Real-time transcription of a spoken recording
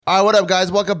All right, what up, guys?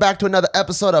 Welcome back to another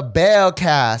episode of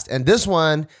Bailcast. And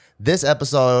this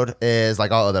episode is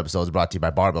like all other episodes brought to you by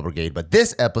Barbell Brigade. But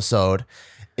this episode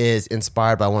is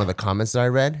inspired by one of the comments that I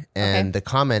read. And the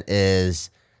comment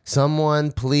is,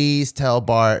 someone please tell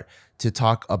Bart to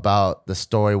talk about the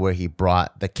story where he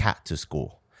brought the cat to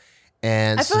school.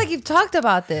 And I feel like you've talked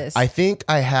about this. I think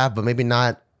I have, but maybe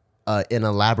not in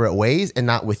elaborate ways and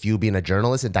not with you being a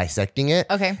journalist and dissecting it.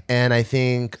 Okay. And I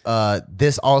think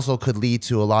this also could lead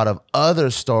to a lot of other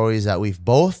stories that we've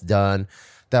both done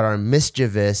that are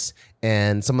mischievous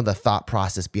and some of the thought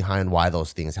process behind why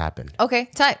those things happen. Okay,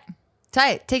 tight.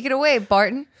 Take it away,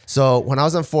 Barton. So when I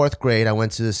was in fourth grade, I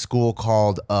went to this school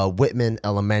called Whitman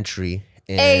Elementary.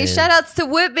 Hey, shout outs to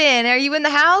Whitman. Are you in the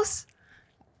house?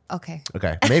 Okay,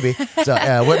 maybe.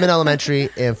 So Whitman Elementary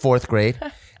in fourth grade.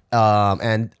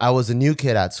 And I was a new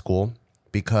kid at school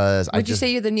because Would you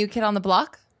say you're the new kid on the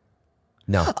block?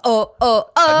 No.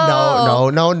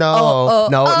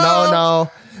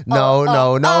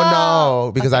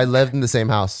 No. Because I lived in the same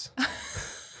house.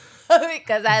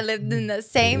 Because I lived in the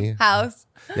same house.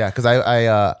 Yeah, because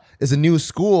I it's a new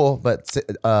school, but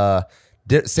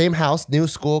same house, new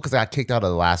school, because I got kicked out of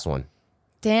the last one.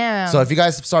 Damn. So if you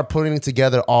guys start putting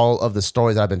together all of the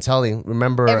stories that I've been telling,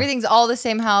 remember everything's all the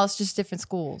same house, just different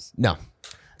schools. No,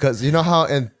 because you know how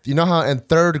in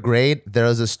third grade there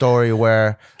was a story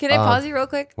where. Can I pause you real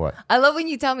quick? What? I love when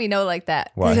you tell me no like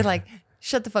that. Why? You're like,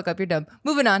 shut the fuck up, you're dumb.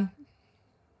 Moving on.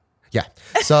 Yeah.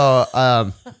 So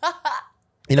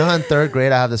you know how in third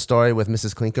grade I have the story with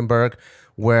Mrs. Klinkenberg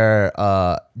where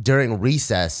during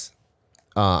recess.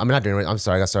 I'm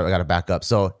sorry. I got to back up.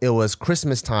 So it was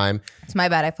Christmas time. It's my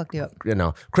bad. I fucked you up.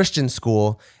 Christian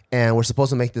school, and we're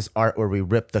supposed to make this art where we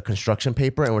rip the construction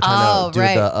paper, and we're trying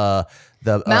to do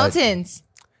the mountains.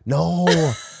 No,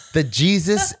 the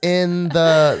Jesus in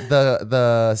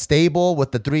the stable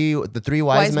with the three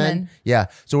wise men. Yeah.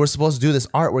 So we're supposed to do this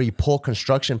art where you pull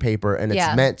construction paper, and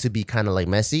it's meant to be kind of like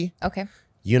messy. Okay.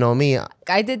 You know me.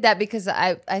 I did that because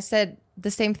I said the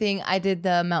same thing. I did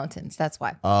the mountains. That's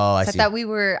why. Oh, I see. I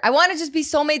thought I want to just be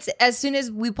soulmates as soon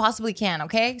as we possibly can.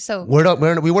 Okay, so we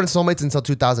weren't soulmates until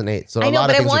 2008. So I know, a lot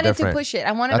but of things I wanted are different. to push it.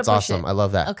 That's awesome. I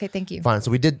love that. Okay, thank you. Fine. So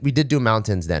we did do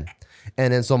mountains then,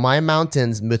 and then so my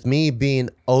mountains, with me being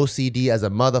OCD as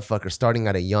a motherfucker starting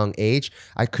at a young age,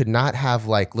 I could not have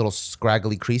like little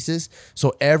scraggly creases.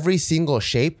 So every single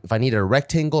shape, if I needed a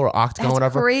rectangle or octagon, That's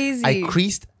whatever, crazy. I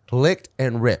creased, licked,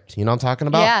 and ripped. You know what I'm talking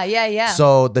about? Yeah.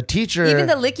 So the teacher, even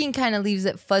the licking kind of leaves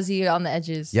it fuzzy on the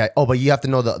edges. Yeah. Oh, but you have to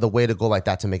know the way to go like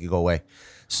that to make it go away.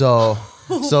 So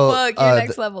fuck, you're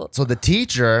next level. So the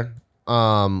teacher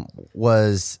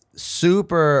was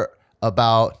super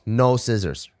about no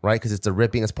scissors, right? Because it's a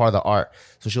ripping, it's part of the art.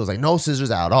 So she was like, no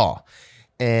scissors at all.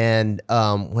 And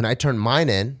when I turned mine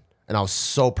in, and I was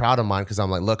so proud of mine because I'm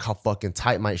like, look how fucking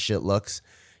tight my shit looks.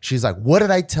 She's like, what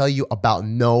did I tell you about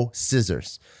no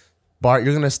scissors? Bart,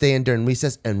 you're going to stay in during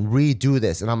recess and redo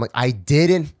this. And I'm like, I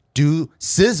didn't do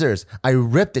scissors. I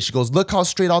ripped it. She goes, look how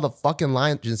straight all the fucking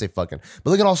lines. She didn't say fucking,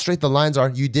 but look at how straight the lines are.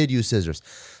 You did use scissors.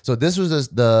 So this was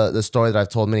the story that I've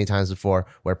told many times before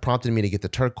where it prompted me to get the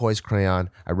turquoise crayon.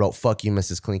 I wrote, fuck you,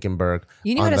 Mrs. Klinkenberg.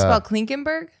 You knew how to spell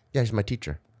Klinkenberg? Yeah, she's my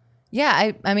teacher.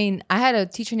 Yeah, I mean, I had a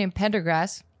teacher named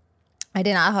Pendergrass. I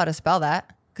didn't know how to spell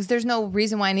that because there's no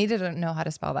reason why I needed to know how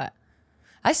to spell that.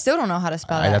 I still don't know how to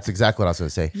spell that. That's exactly what I was going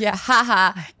to say. Yeah,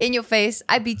 haha, in your face.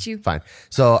 I beat you. Fine.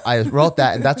 So I wrote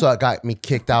that, and that's what got me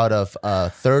kicked out of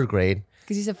third grade.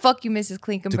 Because you said, fuck you, Mrs.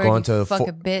 Klinkenberg, to go into you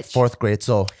fucking bitch. Fourth grade.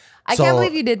 I can't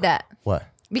believe you did that. What?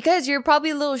 Because you're probably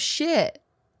a little shit.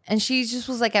 And she just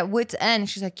was like at wit's end.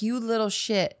 She's like, you little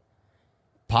shit.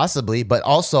 Possibly. But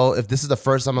also, if this is the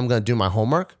first time I'm going to do my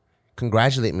homework,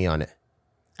 congratulate me on it.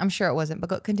 I'm sure it wasn't, but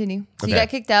go continue. So Okay. you got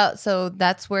kicked out. So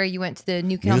that's where you went to the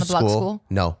new kid on the block school?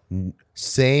 No.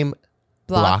 Same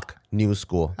block, new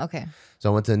school. Okay.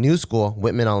 So I went to the new school,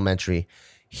 Whitman Elementary.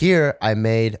 Here, I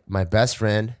made my best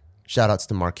friend. Shout outs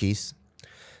to Marquise.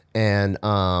 And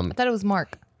I thought it was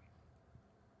Mark.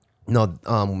 no,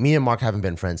 me and Mark haven't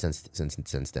been friends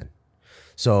since then.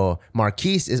 So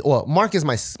Marquise is Mark is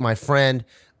my friend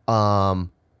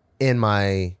in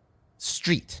my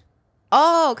street.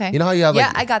 Oh, okay. You know how you have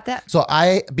yeah, I got that. So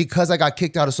because I got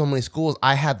kicked out of so many schools,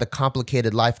 I had the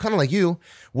complicated life, kind of like you,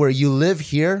 where you live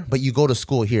here, but you go to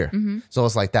school here. Mm-hmm. So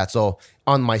it's like that. So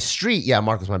on my street, yeah,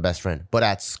 Mark was my best friend. But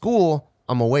at school,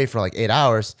 I'm away for like 8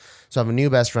 hours. So I have a new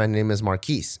best friend named is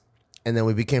Marquise. And then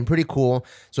we became pretty cool.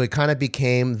 So it kind of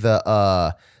became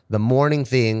the morning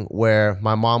thing where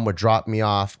my mom would drop me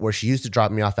off, where she used to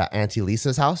drop me off at Auntie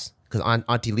Lisa's house. Because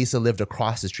Auntie Lisa lived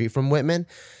across the street from Whitman.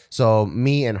 So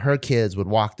me and her kids would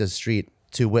walk the street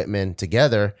to Whitman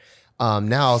together.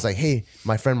 now I was like, hey,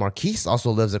 my friend Marquise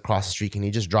also lives across the street. Can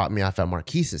you just drop me off at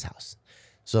Marquise's house?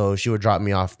 So she would drop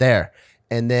me off there.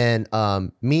 And then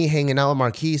me hanging out with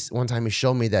Marquise, one time he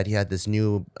showed me that he had this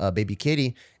new baby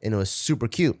kitty and it was super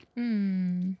cute.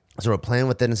 So we're playing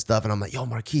with it and stuff. And I'm like, yo,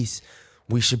 Marquise,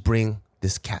 we should bring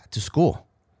this cat to school.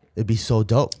 It'd be so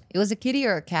dope. It was a kitty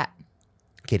or a cat?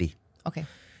 Kitty. Okay.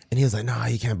 And he was like, nah,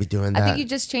 you can't be doing that. I think you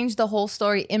just changed the whole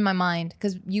story in my mind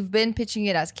because you've been pitching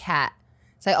it as cat.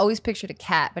 So I always pictured a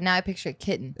cat, but now I picture a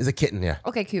kitten. It's a kitten, yeah.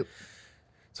 Okay, cute.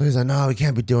 So he's like, no, we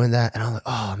can't be doing that. And I'm like,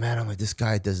 oh man, this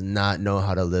guy does not know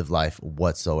how to live life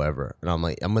whatsoever. And I'm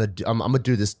like, I'm gonna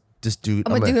do this dude.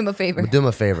 I'm gonna do him a favor. I'm gonna do him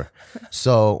a favor.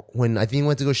 So when I think he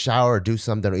went to go shower or do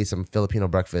something or eat some Filipino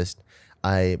breakfast,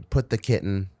 I put the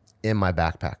kitten in my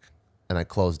backpack and I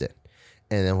closed it.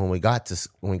 And then when we got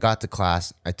to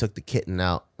class, I took the kitten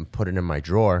out and put it in my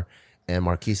drawer. And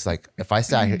Marquise, like, if I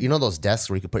sat here, you know those desks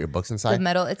where you could put your books inside? The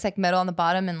metal, it's like metal on the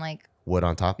bottom and like wood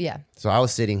on top? Yeah. So I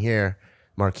was sitting here,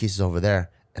 Marquise is over there,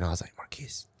 and I was like,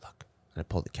 Marquise, look. And I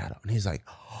pulled the cat out. And he's like,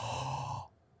 oh.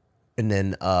 And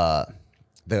then the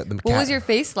cat. What was your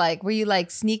face like? Were you like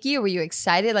sneaky or were you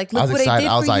excited? Like, look was what excited.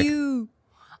 I I did was for like, you.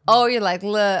 Oh, you're like,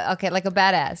 look, okay, like a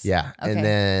badass. Yeah. Okay. And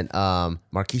then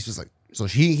Marquise was like, so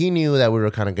he knew that we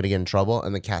were kind of going to get in trouble,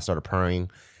 and the cat started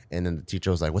purring. And then the teacher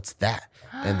was like, what's that?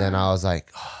 And then I was like,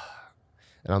 oh.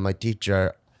 And I'm like,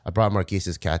 teacher, I brought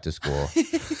Marquise's cat to school.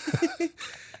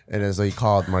 And then so he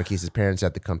called Marquise's parents,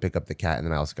 had to come pick up the cat, and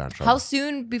then I also got in trouble. How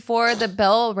soon before the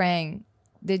bell rang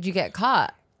did you get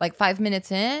caught? Like 5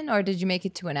 minutes in, or did you make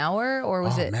it to an hour, or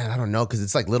was it? Man, I don't know, because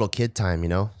it's like little kid time, you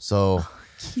know. So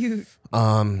Cute.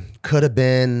 could have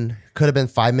been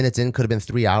 5 minutes in, could have been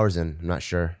 3 hours in. I'm not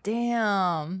sure.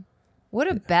 Damn. What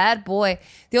a bad boy.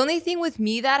 The only thing with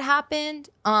me that happened,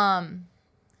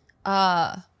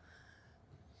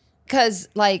 because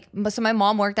like, so my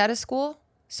mom worked at a school.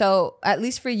 So at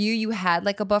least for you, you had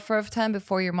like a buffer of time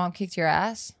before your mom kicked your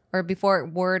ass or before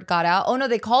word got out. Oh no,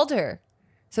 they called her.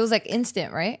 So it was like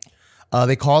instant, right?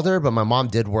 They called her, but my mom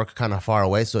did work kind of far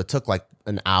away. So it took like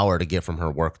an hour to get from her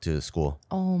work to school.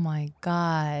 Oh my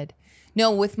God.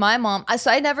 No, with my mom,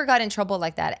 so I never got in trouble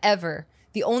like that, ever.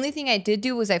 The only thing I did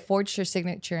do was I forged her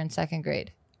signature in 2nd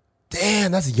grade.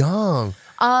 Damn, that's young.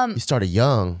 You started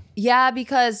young. Yeah,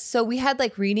 because so we had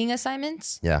like reading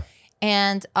assignments. Yeah.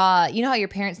 And you know how your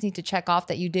parents need to check off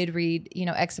that you did read, you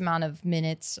know, X amount of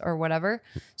minutes or whatever.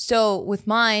 So with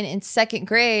mine in 2nd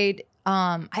grade,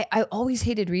 I always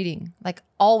hated reading, like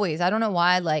always. I don't know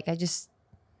why. Like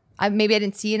maybe I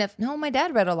didn't see enough. No, my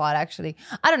dad read a lot actually.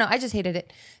 I don't know. I just hated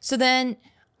it. So then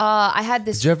I had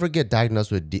this. Did you ever get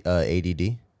diagnosed with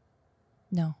ADD?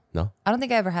 No. No? I don't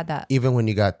think I ever had that. Even when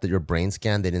you got your brain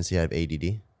scan, they didn't see you have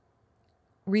ADD?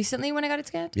 Recently when I got it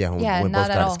scanned? Yeah, when not both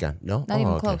at got all. it scanned. No? Not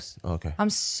even okay. close. Okay.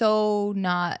 I'm so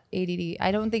not ADD.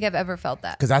 I don't think I've ever felt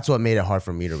that. Because that's what made it hard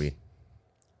for me to read.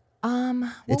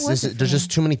 There's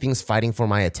just too many things fighting for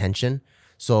my attention.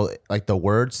 So like the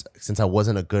words, since I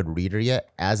wasn't a good reader yet,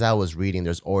 as I was reading,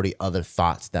 there's already other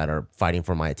thoughts that are fighting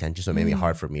for my attention. So it made it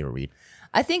hard for me to read.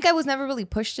 I think I was never really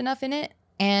pushed enough in it.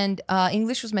 And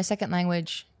English was my 2nd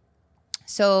language.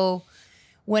 So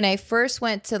when I first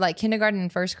went to like kindergarten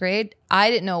and 1st grade, I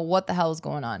didn't know what the hell was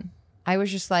going on. I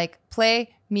was just like,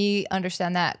 play, me,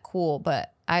 understand that, cool.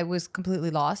 But I was completely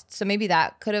lost. So maybe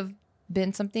that could have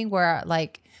been something where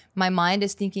like my mind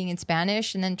is thinking in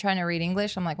Spanish and then trying to read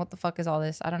English. I'm like, what the fuck is all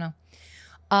this? I don't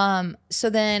know. So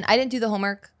then I didn't do the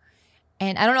homework.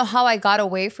 And I don't know how I got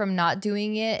away from not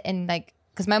doing it. And like,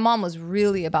 because my mom was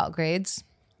really about grades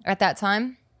at that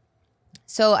time.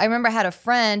 So I remember I had a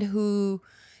friend who,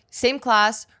 same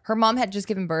class, her mom had just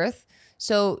given birth.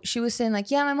 So she was saying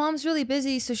like, yeah, my mom's really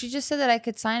busy. So she just said that I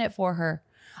could sign it for her.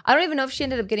 I don't even know if she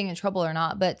ended up getting in trouble or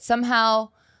not, but somehow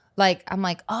like, I'm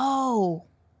like, oh,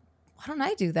 why don't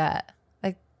I do that?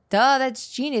 Like, duh, that's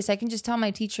genius. I can just tell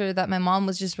my teacher that my mom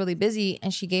was just really busy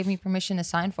and she gave me permission to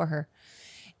sign for her.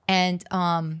 And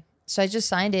so I just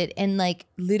signed it. And like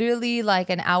literally like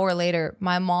an hour later,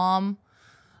 my mom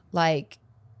like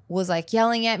was like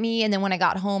yelling at me. And then when I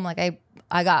got home, like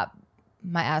I got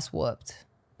my ass whooped.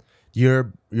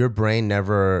 Your brain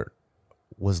never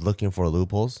was looking for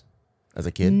loopholes as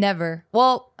a kid? Never.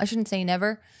 Well, I shouldn't say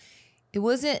never. It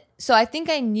wasn't. So I think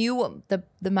I knew what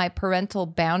my parental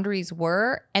boundaries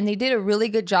were. And they did a really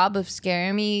good job of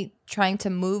scaring me trying to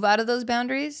move out of those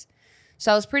boundaries.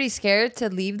 So I was pretty scared to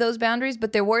leave those boundaries.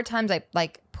 But there were times I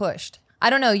like pushed. I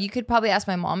don't know. You could probably ask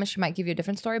my mom and she might give you a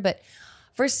different story. But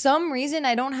for some reason,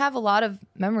 I don't have a lot of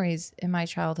memories in my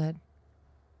childhood.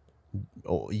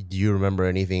 Oh, do you remember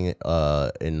anything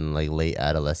in like late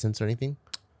adolescence or anything?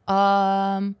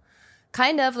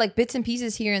 kind of like bits and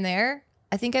pieces here and there.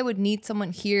 I think I would need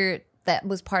someone here that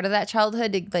was part of that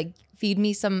childhood to like feed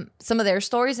me some of their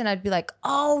stories, and I'd be like,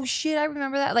 oh shit, I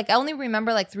remember that. Like I only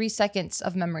remember like 3 seconds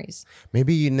of memories.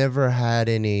 Maybe you never had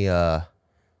any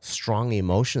strong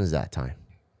emotions that time.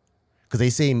 Because they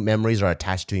say memories are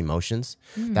attached to emotions.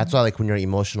 That's why, like, when you're in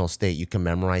emotional state, you can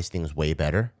memorize things way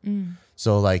better.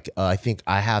 So, like, I think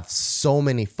I have so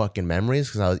many fucking memories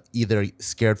because I was either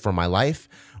scared for my life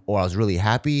or I was really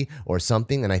happy or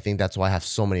something. And I think that's why I have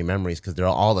so many memories because they're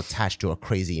all attached to a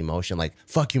crazy emotion. Like,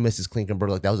 fuck you, Mrs. Klinkenberg.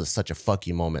 Like, that was such a fuck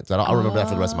you moment. So I'll remember that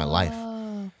for the rest of my life.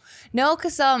 No,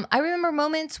 because I remember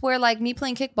moments where, like, me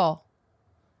playing kickball,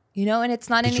 you know, and it's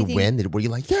not Did anything. you win? Were you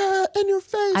like, yeah, in your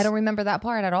face? I don't remember that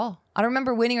part at all. I don't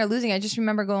remember winning or losing. I just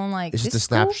remember going like, It's just this a is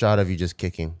cool. snapshot of you just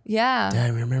kicking. Yeah.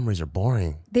 Damn, your memories are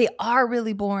boring. They are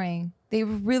really boring. They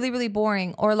were really, really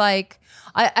boring. Or like,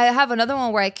 I have another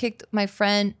one where I kicked my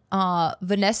friend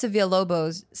Vanessa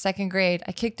Villalobos, 2nd grade.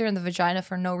 I kicked her in the vagina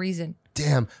for no reason.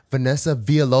 Damn, Vanessa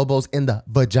Villalobos in the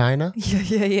vagina?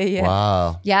 Yeah.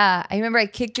 Wow. Yeah, I remember I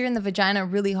kicked her in the vagina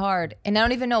really hard. And I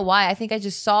don't even know why. I think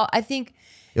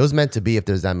It was meant to be if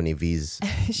there's that many V's.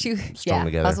 she Strung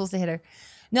together. I was supposed to hit her.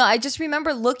 No, I just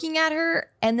remember looking at her,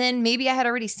 and then maybe I had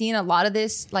already seen a lot of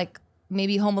this, like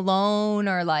maybe Home Alone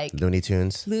or like Looney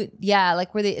Tunes.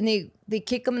 like where they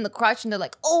kick them in the crotch and they're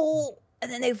like, oh,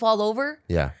 and then they fall over.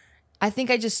 Yeah. I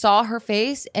think I just saw her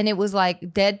face and it was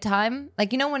like dead time.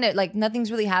 Like, you know, when it like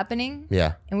nothing's really happening.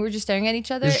 Yeah. And we were just staring at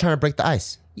each other. You're just trying to break the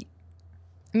ice.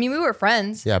 I mean, we were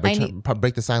friends. Yeah,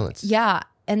 break the silence. Yeah.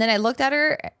 And then I looked at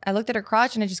her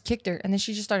crotch and I just kicked her. And then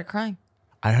she just started crying.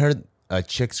 I heard a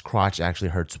chick's crotch actually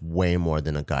hurts way more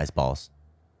than a guy's balls.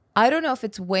 I don't know if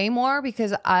it's way more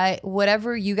because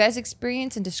whatever you guys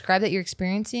experience and describe that you're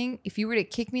experiencing, if you were to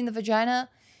kick me in the vagina,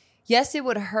 yes, it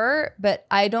would hurt, but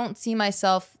I don't see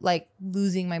myself like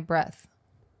losing my breath.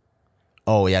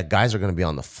 Oh, yeah. Guys are going to be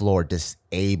on the floor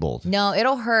disabled. No,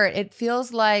 it'll hurt. It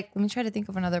feels like, let me try to think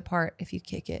of another part if you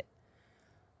kick it.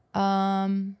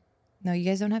 No, you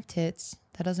guys don't have tits.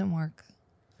 That doesn't work.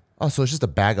 Oh, so it's just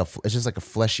it's just like a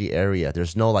fleshy area.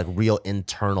 There's no like real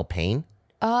internal pain.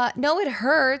 No, it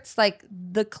hurts. Like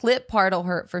the clit part will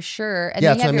hurt for sure. And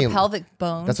Yeah, then you have your pelvic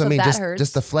bone. That's what I mean.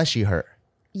 Just the fleshy hurt.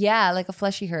 Yeah, like a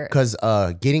fleshy hurt. Because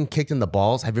getting kicked in the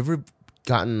balls, have you ever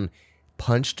gotten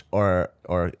punched or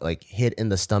like hit in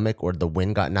the stomach or the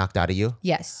wind got knocked out of you?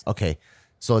 Yes. Okay.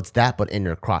 So it's that, but in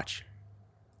your crotch.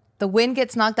 The wind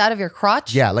gets knocked out of your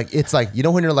crotch? Yeah, like it's like, you know,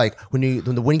 when you're like, when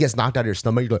the wind gets knocked out of your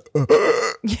stomach, you're like,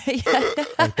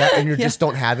 like that, and you just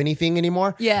don't have anything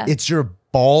anymore. Yeah. It's your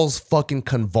balls fucking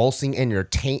convulsing and your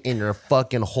taint in your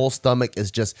fucking whole stomach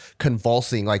is just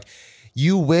convulsing. Like,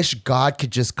 you wish God could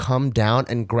just come down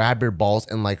and grab your balls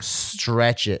and like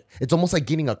stretch it. It's almost like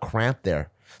getting a cramp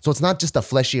there. So it's not just a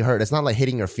fleshy hurt. It's not like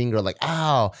hitting your finger like,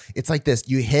 ow. It's like this.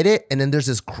 You hit it and then there's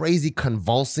this crazy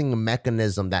convulsing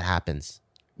mechanism that happens.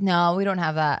 No, we don't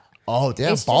have that. Oh,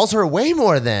 damn. Balls hurt way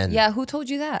more then. Yeah, who told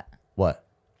you that? What?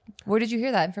 Where did you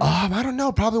hear that information? I don't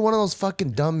know. Probably one of those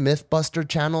fucking dumb Mythbuster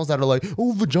channels that are like,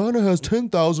 oh, vagina has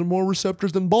 10,000 more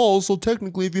receptors than balls. So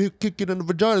technically, if you kick it in the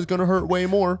vagina, it's going to hurt way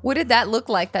more. What did that look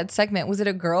like, that segment? Was it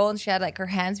a girl and she had like her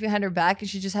hands behind her back and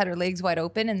she just had her legs wide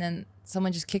open and then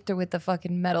someone just kicked her with the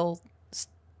fucking metal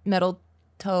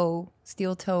toe,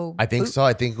 steel toe? I think boot? so.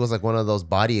 I think it was like one of those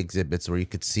body exhibits where you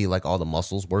could see like all the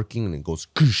muscles working and it goes,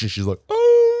 and she's like,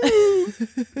 oh.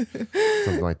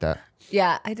 Something like that.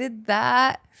 Yeah, I did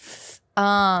that.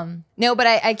 No, but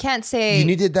I can't say.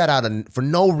 You did that for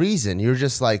no reason. You're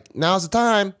just like, now's the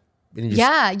time. And you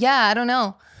just, yeah, I don't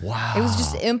know. Wow. It was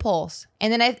just impulse.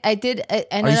 And then I did.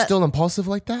 Are you still impulsive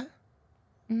like that?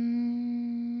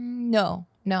 No,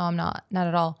 I'm not. Not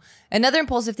at all. Another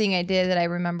impulsive thing I did that I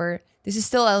remember, this is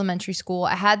still elementary school.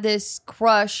 I had this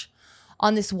crush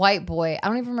on this white boy. I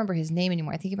don't even remember his name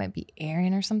anymore. I think it might be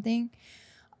Aaron or something.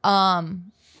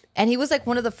 And he was like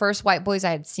one of the first white boys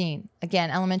I had seen. Again,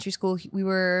 elementary school. We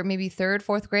were maybe 3rd,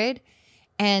 4th grade.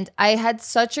 And I had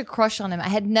such a crush on him. I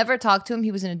had never talked to him.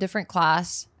 He was in a different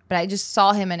class. But I just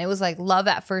saw him and it was like love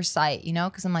at first sight, you know?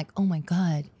 Because I'm like, oh my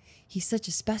God, he's such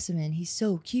a specimen. He's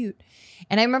so cute.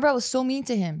 And I remember I was so mean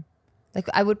to him. Like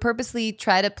I would purposely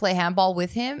try to play handball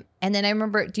with him. And then I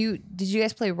remember, did you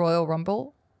guys play Royal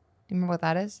Rumble? Do you remember what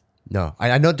that is? No,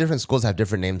 I know different schools have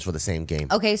different names for the same game.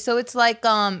 Okay, so it's like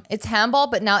it's handball,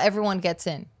 but now everyone gets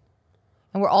in,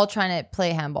 and we're all trying to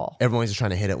play handball. Everyone's just trying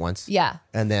to hit it once. Yeah.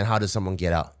 And then how does someone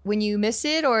get out? When you miss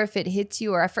it, or if it hits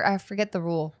you, or I forget the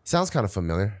rule. Sounds kind of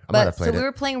familiar. I might have played it. So we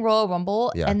were playing Royal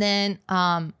Rumble, Yeah. and then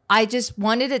I just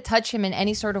wanted to touch him in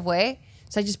any sort of way,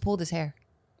 so I just pulled his hair.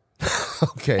 And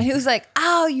Okay. he was like,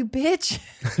 "Ow, you bitch!"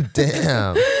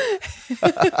 Damn.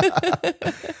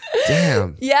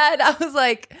 Damn. Yeah, and I was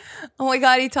like, oh my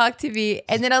God, he talked to me.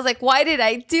 And then I was like, why did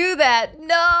I do that?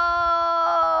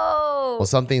 No. Well,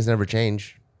 some things never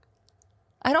change.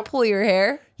 I don't pull your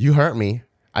hair. You hurt me.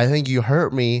 I think you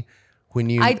hurt me when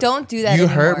you. I don't do that You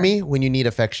anymore. hurt me when you need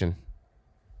affection.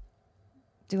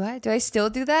 Do I? Do I still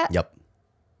do that? Yep.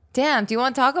 Damn, do you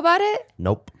want to talk about it?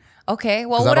 Nope. Okay,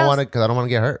 well, Because what else? Because I don't want to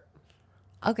get hurt.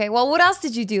 Okay, well, what else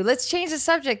did you do? Let's change the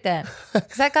subject then.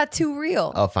 Because that got too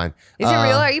real. Oh, fine. Is it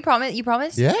real? Are you promise? You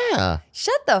promise? Yeah.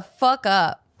 Shut the fuck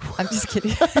up. I'm just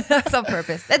kidding. That's on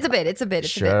purpose. That's a bit. It's a bit.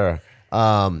 It's a bit. Sure.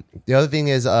 The other thing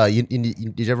is,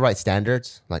 did you ever write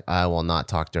standards? Like, I will not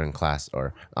talk during class,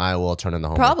 or I will turn in the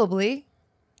homework. Probably.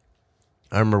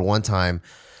 I remember one time.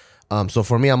 So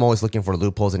for me, I'm always looking for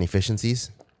loopholes and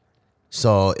efficiencies.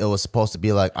 So it was supposed to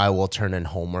be like, I will turn in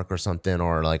homework or something,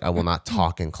 or like, I will not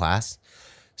talk in class.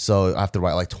 So I have to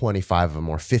write like 25 of them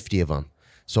or 50 of them.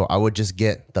 So I would just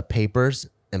get the papers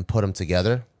and put them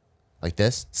together like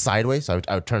this, sideways. So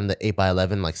I would turn the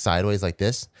 8x11 like sideways like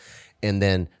this. And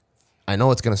then I know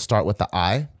it's going to start with the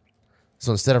I.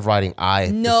 So instead of writing I,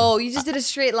 No, you just did a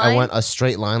straight line. I went a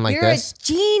straight line like You're this. a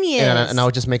genius. And I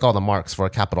would just make all the marks for a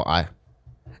capital I.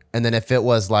 And then if it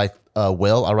was like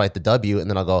will, I'll write the W, and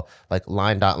then I'll go like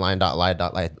line dot, line dot, line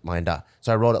dot, line dot.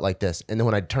 So I wrote it like this. And then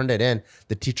when I turned it in,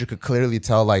 the teacher could clearly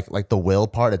tell like the will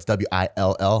part, it's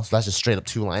WILL. So that's just straight up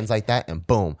 2 lines like that. And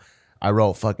boom, I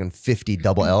wrote fucking 50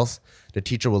 double L's. The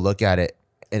teacher would look at it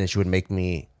and then she would make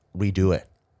me redo it.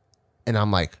 And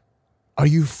I'm like, are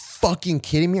you fucking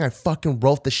kidding me? I fucking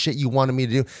wrote the shit you wanted me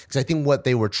to do. Because I think what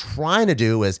they were trying to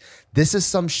do is, this is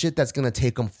some shit that's going to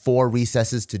take them 4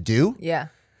 recesses to do. Yeah.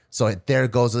 So there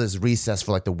goes this recess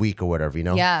for like the week or whatever, you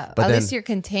know? Yeah. But At then, least you're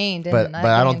contained. but And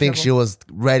I don't think she was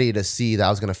ready to see that I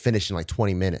was going to finish in like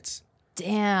 20 minutes.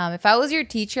 Damn. If I was your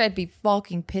teacher, I'd be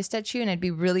fucking pissed at you and I'd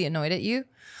be really annoyed at you.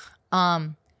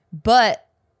 But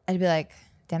I'd be like,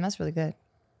 damn, that's really good.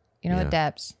 You know Yeah. what,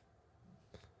 Dabs?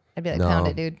 I'd be like, No. pound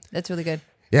it, dude. That's really good.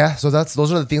 Yeah, so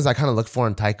those are the things I kind of look for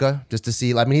in Taika, just to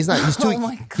see. I mean, he's too Oh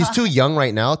my he's God. too young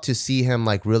right now to see him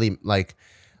like really like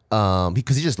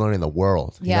because he's just learning the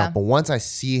world. you Yeah. know? But once I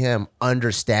see him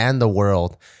understand the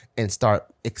world and start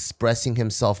expressing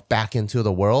himself back into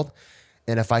the world,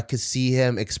 and if I could see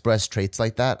him express traits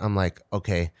like that, I'm like,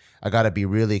 okay, I got to be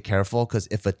really careful, because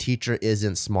if a teacher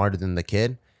isn't smarter than the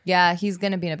kid, Yeah, he's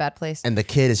going to be in a bad place. and the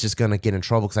kid is just gonna get in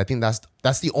trouble, because I think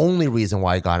that's the only reason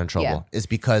why I got in trouble, is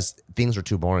because things were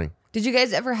too boring. Did you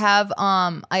guys ever have,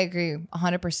 I agree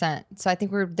 100%. So I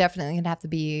think we're definitely going to have to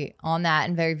be on that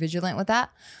and very vigilant with that.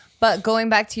 But going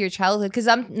back to your childhood, because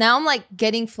I'm like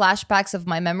getting flashbacks of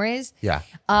my memories. Yeah.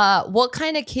 What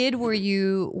kind of kid were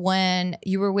you when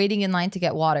you were waiting in line to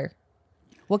get water?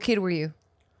 What kid were you?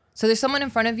 So there's someone in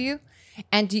front of you.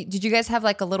 And did you guys have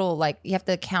like a little, like, you have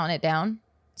to count it down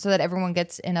so that everyone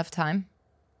gets enough time?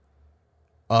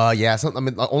 Yeah. I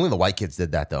mean, only the white kids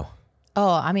did that though.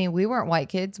 Oh, I mean, we weren't white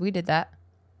kids. We did that.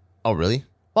 Oh, really?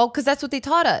 Well, because that's what they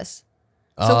taught us.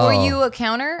 So were Oh. you a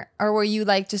counter, or were you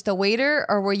like just a waiter,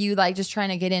 or were you like just trying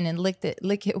to get in and lick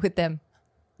it with them?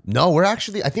 No, we're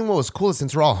actually, I think what was cool is,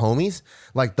 since we're all homies,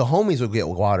 like the homies would get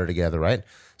water together, right?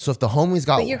 So if the homies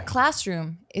got, But your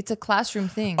classroom, it's a classroom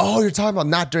thing. oh, you're talking about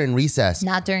not during recess.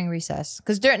 Not during recess,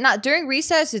 because during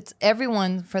recess, it's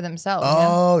everyone for themselves. you know?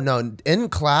 Oh, no. In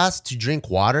class, to drink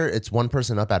water, it's one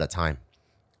person up at a time.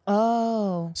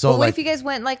 Oh. So, But what like- if you guys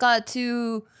went like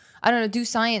to, I don't know, do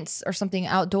science or something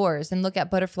outdoors and look at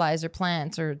butterflies or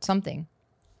plants or something?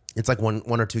 It's like one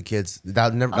or two kids.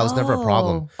 That was never a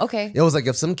problem. Oh, okay. It was like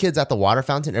if some kid's at the water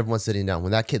fountain, everyone's sitting down.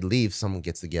 When that kid leaves, someone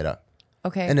gets to get up.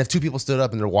 Okay. And if 2 people stood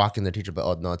up and they're walking, the teacher, but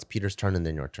oh no, it's Peter's turn and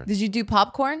then your turn. Did you do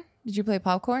popcorn? Did you play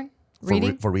popcorn?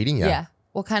 Reading? For reading, yeah.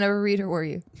 What kind of a reader were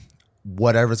you?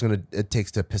 Whatever's it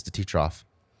takes to piss the teacher off.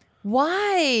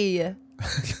 Why?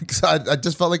 'Cause I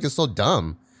just felt like it's so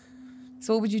dumb.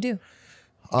 So what would you do?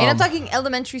 And I'm talking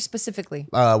elementary specifically.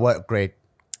 What grade?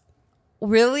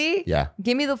 Really? Yeah.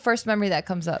 Give me the first memory that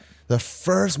comes up. The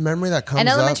first memory that comes And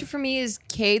up. elementary for me is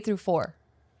K through 4.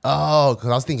 Oh, because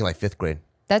I was thinking like 5th grade.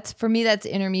 That's for me. That's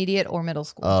intermediate or middle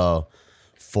school. Oh,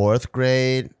 4th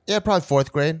grade. Yeah, probably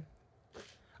 4th grade.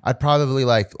 I'd probably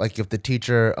like if the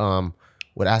teacher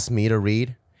would ask me to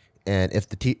read, and if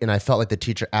and I felt like the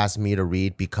teacher asked me to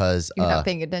read because You're not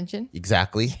paying attention.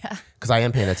 exactly, because I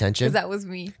am paying attention. Because that was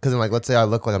me. Because then, like, let's say I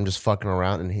look like I'm just fucking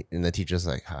around, and the teacher's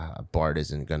like, Bart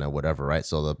isn't gonna whatever, right?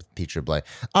 So the teacher would be like,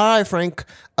 all right, Frank,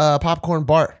 popcorn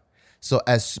Bart. So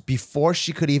as before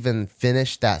she could even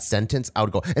finish that sentence, I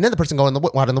would go, and then the person go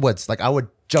out in the woods. Like I would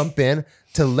jump in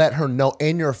to let her know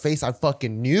in your face I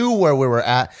fucking knew where we were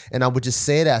at, and I would just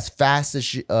say it as fast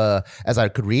as I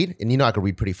could read. And you know I could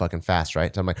read pretty fucking fast,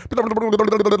 right? So I'm like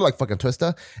fucking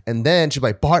Twista, and then she'd be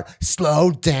like, Bart,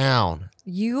 slow down.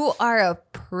 You are a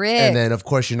prick. And then of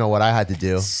course you know what I had to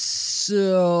do. So.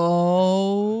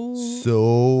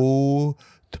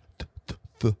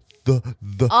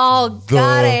 Oh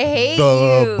God, I hate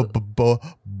you.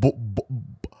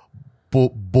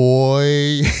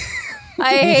 Boy.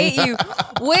 I hate you.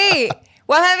 Wait,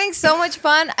 we're having so much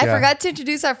fun. I forgot to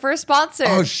introduce our first sponsor.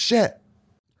 Oh shit.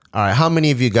 All right, how many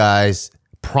of you guys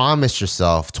promised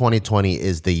yourself 2020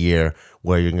 is the year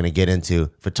where you're going to get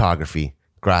into photography,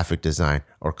 graphic design,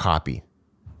 or copy?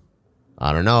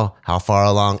 I don't know. How far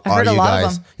along are you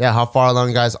guys? Yeah, how far along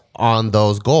you guys on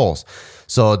those goals?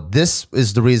 So this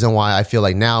is the reason why I feel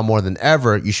like now more than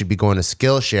ever, you should be going to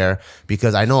Skillshare,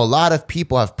 because I know a lot of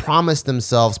people have promised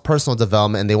themselves personal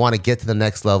development and they want to get to the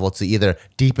next level to either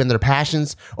deepen their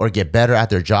passions or get better at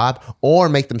their job or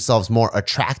make themselves more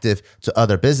attractive to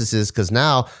other businesses. Because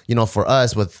now, you know, for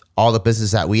us with all the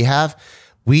business that we have,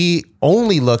 we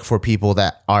only look for people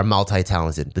that are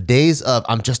multi-talented. The days of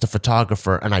I'm just a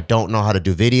photographer and I don't know how to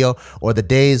do video, or the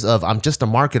days of I'm just a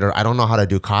marketer, I don't know how to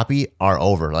do copy, are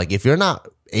over. Like if you're not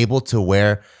able to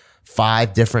wear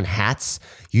 5 different hats,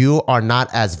 you are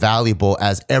not as valuable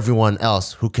as everyone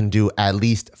else who can do at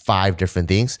least 5 different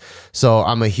things. So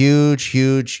I'm a huge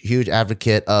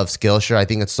advocate of Skillshare. I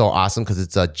think it's so awesome because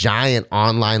it's a giant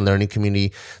online learning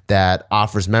community that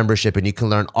offers membership, and you can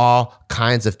learn all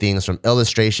kinds of things from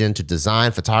illustration to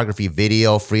design, photography,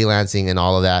 video, freelancing, and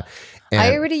all of that. And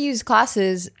I already used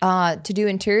classes to do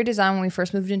interior design when we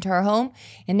first moved into our home.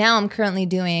 And now I'm currently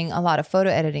doing a lot of photo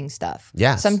editing stuff.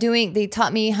 Yes. So they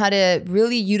taught me how to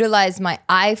really utilize my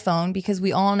iPhone, because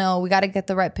we all know we got to get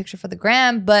the right picture for the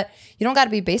gram, but you don't got to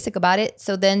be basic about it.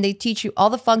 So then they teach you all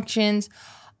the functions,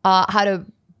 how to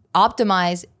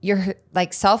optimize your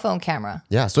like cell phone camera.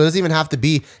 Yeah. So it doesn't even have to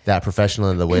be that professional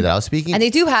in the way that I was speaking. And they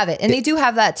do have it. And they do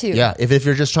have that too. Yeah. If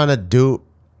you're just trying to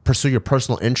pursue your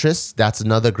personal interests, that's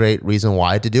another great reason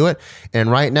why to do it. And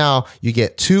right now you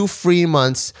get 2 free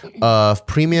months of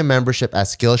premium membership at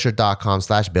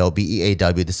Skillshare.com/Beal,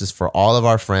 BEAW. This is for all of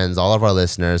our friends, all of our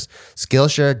listeners.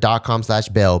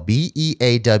 Skillshare.com/Beal,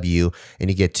 BEAW. And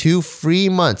you get 2 free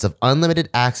months of unlimited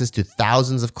access to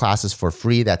thousands of classes for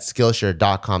free. That's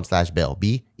Skillshare.com/Beal,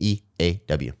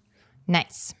 BEAW.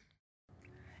 Nice.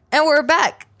 And we're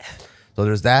back. So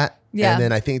there's that. Yeah. And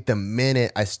then I think the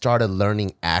minute I started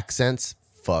learning accents,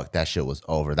 fuck, that shit was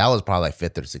over. That was probably like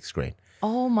 5th or 6th grade.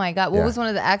 Oh my God. What was one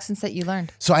of the accents that you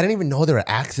learned? So I didn't even know there were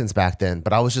accents back then,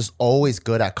 but I was just always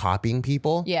good at copying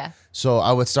people. Yeah. So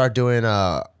I would start doing,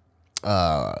 what's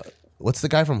the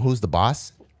guy from Who's the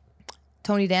Boss?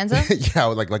 Tony Danza? Yeah,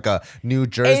 like a New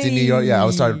Jersey, New York. Yeah, I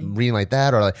would start reading like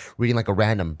that, or like reading like a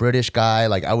random British guy.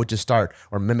 Like I would just start,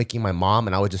 or mimicking my mom,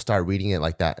 and I would just start reading it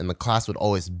like that. And the class would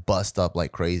always bust up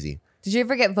like crazy. Did you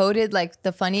ever get voted like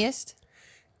the funniest?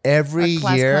 Every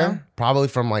year, clown? probably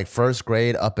from like 1st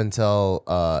grade up until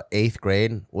 8th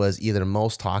grade, was either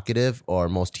most talkative or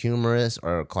most humorous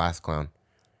or class clown.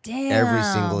 Damn. Every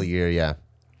single year, yeah.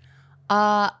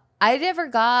 I never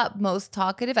got most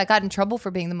talkative. I got in trouble for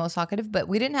being the most talkative, but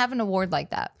we didn't have an award like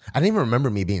that. I didn't even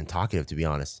remember me being talkative, to be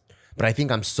honest. But I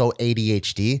think I'm so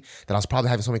ADHD that I was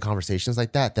probably having so many conversations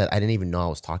like that I didn't even know I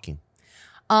was talking.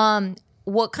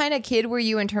 What kind of kid were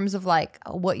you in terms of like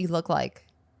what you look like?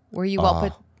 Were you well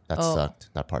put? That sucked.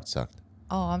 That part sucked.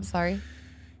 Oh, I'm sorry.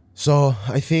 So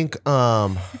I think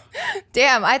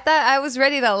Damn, I thought I was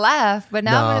ready to laugh, but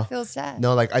now I'm gonna feel sad.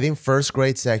 No, like I think 1st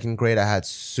grade, 2nd grade, I had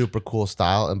super cool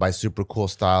style, and by super cool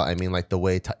style, I mean like the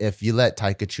way if you let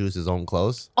Taika choose his own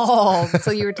clothes. Oh,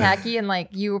 so you were tacky and like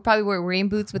you would probably wear rain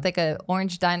boots with like a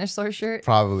orange dinosaur shirt.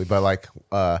 Probably, but like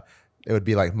it would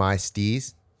be like my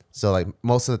steez. So like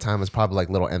most of the time it's probably like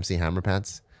little MC Hammer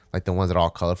pants, like the ones that are all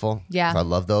colorful. Yeah, so I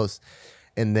love those.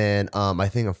 And then I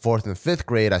think in 4th and 5th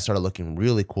grade, I started looking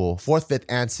really cool. 4th, 5th,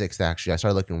 and 6th, actually. I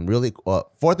started looking really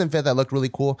cool. 4th and 5th, I looked really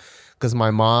cool because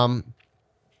my mom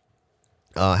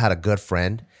had a good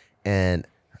friend, and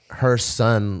her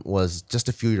son was just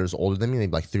a few years older than me,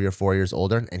 maybe like 3 or 4 years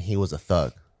older, and he was a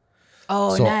thug.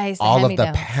 Oh, so nice. All of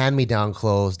the hand-me-down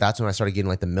clothes, that's when I started getting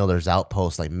like the Miller's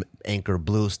Outpost, like Anchor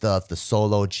Blue stuff, the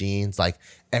Solo jeans, like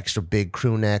extra big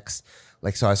crew necks.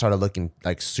 Like, so I started looking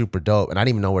like super dope, and I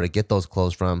didn't even know where to get those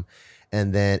clothes from.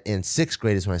 And then in 6th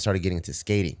grade is when I started getting into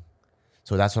skating.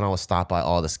 So that's when I was stopped by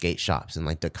all the skate shops and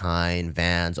like Dakine,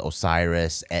 Vans,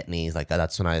 Osiris, Etnies. Like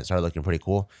that's when I started looking pretty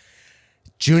cool.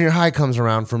 Junior high comes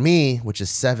around for me, which is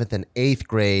 7th and 8th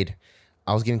grade.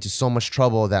 I was getting into so much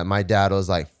trouble that my dad was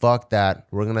like, fuck that.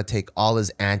 We're going to take all his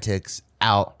antics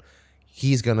out.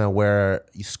 He's going to wear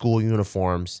school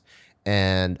uniforms.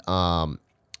 And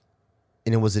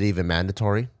it wasn't even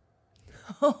mandatory.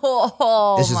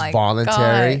 Oh, It's just my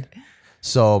voluntary. God.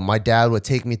 So my dad would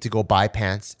take me to go buy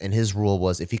pants. And his rule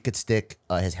was if he could stick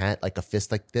his hand like a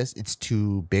fist like this, it's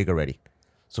too big already.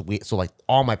 So like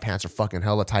all my pants are fucking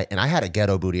hella tight. And I had a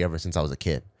ghetto booty ever since I was a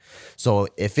kid. So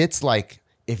if it's like,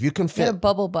 if you can You had a fit,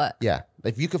 bubble butt. yeah,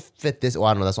 if you could fit this, well,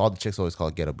 I don't know. That's all the chicks always call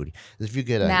it ghetto booty. If you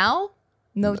get Now?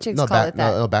 No chicks no, call back, it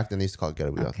that. No, back then they used to call it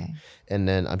ghetto booty. Okay. And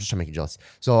then I'm just trying to make you jealous.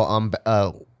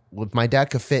 So with my dad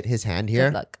could fit his hand Good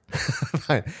here. luck.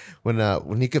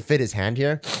 when he could fit his hand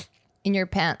here, In your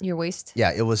your waist.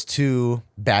 yeah, it was too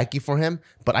baggy for him,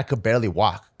 but I could barely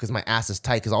walk because my ass is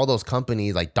tight. Because all those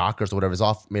companies like Dockers or whatever is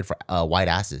all made for white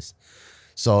asses,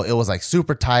 so it was like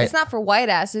super tight It's not for white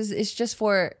asses. It's just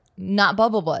for not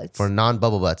bubble butts. for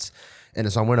non-bubble butts.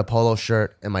 And so I'm wearing a polo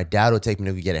shirt, and my dad would take me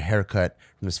to get a haircut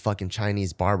from this fucking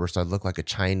Chinese barber, so I look like a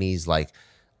Chinese like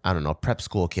I don't know prep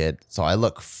school kid. So I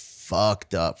look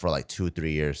fucked up for like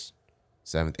 2-3 years,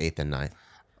 7th, 8th, and 9th.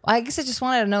 I guess I just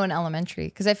wanted to know in elementary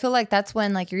because I feel like that's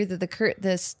when like you're either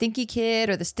the stinky kid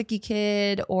or the sticky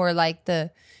kid or like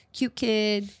the cute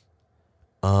kid.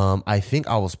 I think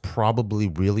I was probably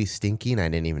really stinky, and I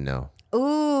didn't even know.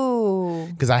 Ooh,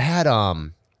 Because I had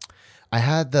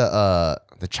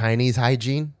the Chinese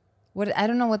hygiene. what I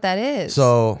don't know what that is.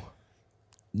 So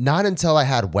not until I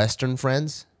had Western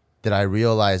friends did I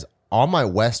realize all my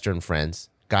Western friends,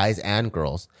 guys and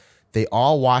girls, they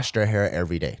all washed their hair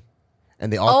every day.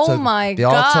 And they all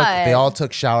they all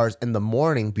took showers in the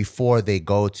morning before they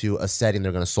go to a setting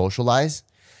they're gonna socialize.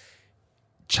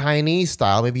 Chinese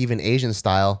style, maybe even Asian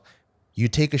style, you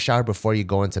take a shower before you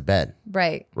go into bed.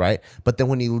 right. Right? But then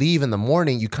when you leave in the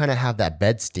morning, you kind of have that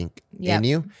bed stink Yep. in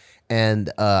you.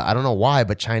 And I don't know why,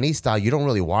 but Chinese style, you don't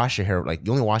really wash your hair. Like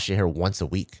you only wash your hair once a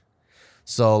week.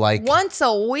 So like, Once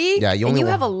a week. Yeah, you only and you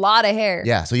wa- have a lot of hair.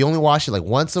 yeah. So you only wash it like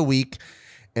once a week,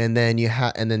 and then you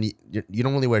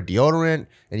don't really wear deodorant,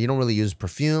 and you don't really use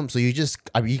perfume. So you just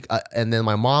and then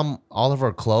my mom, all of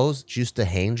her clothes, she used to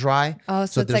hang dry. Oh,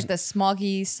 so it's there's- like the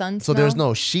smoggy sun. so there's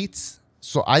no sheets.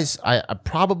 So I was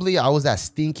that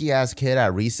stinky ass kid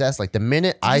at recess. Like the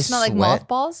minute Did I you smell like sweat,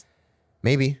 mothballs?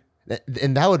 maybe,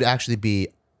 and that would actually be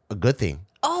a good thing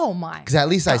Oh my. because at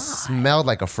least I God. smelled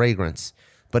like a fragrance.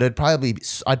 But I'd probably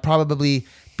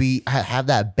have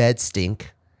that bed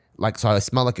stink, like so I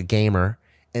smell like a gamer.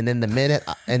 And then the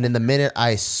minute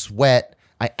I sweat,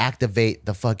 I activate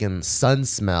the fucking sun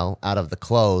smell out of the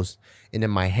clothes, and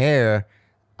in my hair,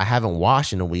 I haven't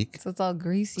washed in a week, So it's all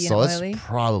greasy so and it's oily.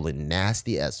 probably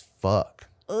nasty as fuck.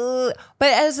 Ugh.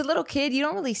 But as a little kid, you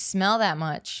don't really smell that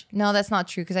much. No, that's not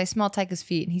true because I smell Tyka's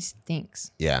feet and he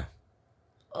stinks. Yeah.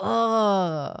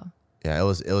 Ugh. Yeah, it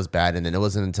was bad, and then it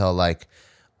wasn't until like,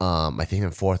 I think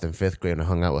in 4th and 5th grade, I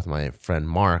hung out with my friend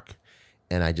Mark,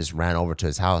 and I just ran over to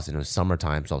his house, and it was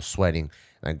summertime, so I was sweating,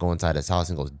 and I go inside his house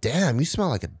and goes, "Damn, you smell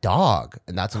like a dog,"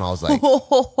 and that's when I was like,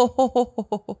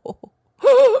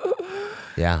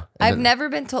 "Yeah." And I've then- never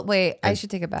been told. Wait, I should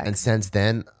take it back. And since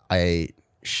then, I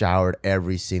showered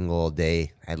every single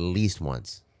day, at least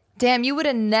once. Damn, you would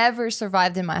have never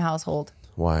survived in my household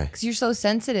Why? because you're so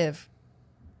sensitive.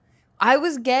 I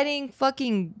was getting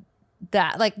fucking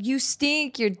that. Like, you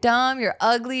stink, you're dumb, you're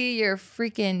ugly, you're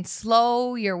freaking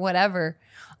slow, you're whatever.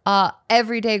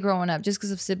 Every day growing up just because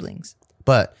of siblings.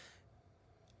 But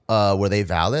were they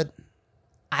valid?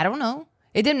 I don't know.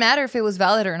 It didn't matter if it was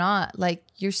valid or not. Like,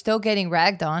 you're still getting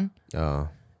ragged on. Oh,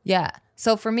 Yeah.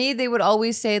 So for me, they would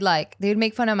always say like they would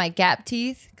make fun of my gap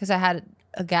teeth because I had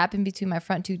a gap in between my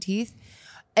front two teeth.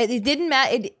 It didn't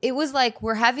matter. It was like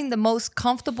we're having the most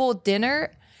comfortable dinner,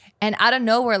 and out of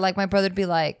nowhere, like my brother would be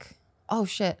like, "Oh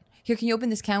shit, here, can you open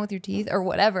this can with your teeth or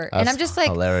whatever?" And That's I'm just like,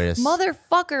 hilarious.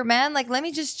 "Motherfucker, man! Like, let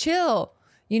me just chill."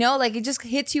 You know, like it just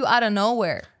hits you out of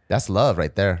nowhere. that's love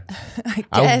right there. I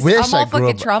guess I'm all fucking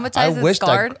I traumatized and wished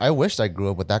scarred. I wished I grew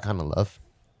up with that kind of love.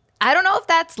 I don't know if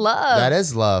that's love. That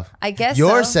is love. I guess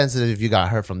you're so. sensitive if you got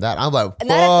hurt from that. I'm like, And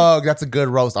fuck, that's a good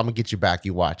roast. I'm gonna get you back.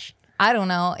 You watch. I don't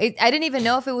know. I didn't even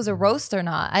know if it was a roast or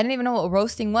not. I didn't even know what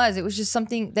roasting was. It was just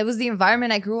something that was the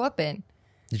environment I grew up in.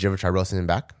 Did you ever try roasting him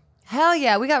back? Hell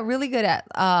yeah, we got really good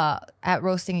at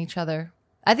roasting each other.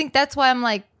 I think that's why I'm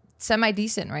like semi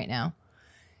decent right now.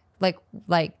 Like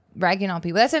ragging on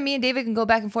people. That's why me and David can go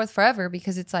back and forth forever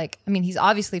because it's like, I mean, he's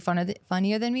obviously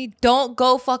funnier than me. Don't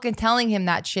go fucking telling him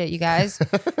that shit, you guys.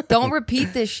 Don't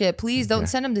repeat this shit. Please don't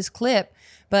send him this clip.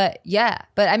 But yeah,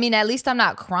 but I mean, at least I'm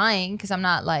not crying because I'm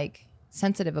not like,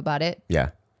 sensitive about it. Yeah.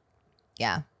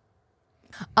 Yeah.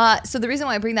 So the reason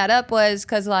why I bring that up was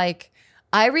because like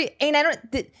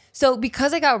so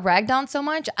because I got ragged on so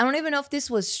much, I don't even know if this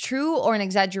was true or an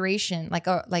exaggeration.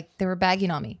 Like they were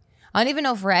bagging on me. I don't even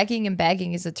know if ragging and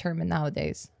bagging is a term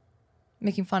nowadays.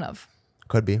 Making fun of.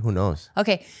 Could be. Who knows?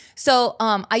 Okay. So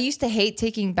I used to hate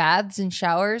taking baths and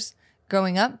showers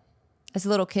growing up as a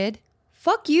little kid.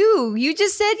 Fuck you. You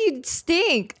just said you'd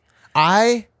stink.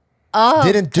 I Oh,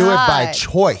 didn't do it by God.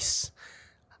 choice.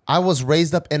 I was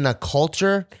raised up in a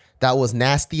culture that was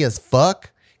nasty as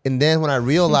fuck. And then when I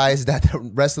realized that the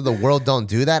rest of the world don't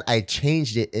do that, I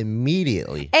changed it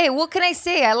immediately. Hey, what can I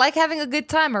say? I like having a good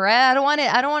time, all right? I don't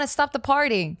want to stop the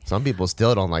partying. Some people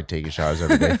still don't like taking showers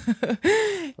every day.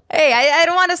 Hey, I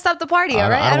don't want to stop the party, all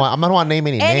right? I don't want to name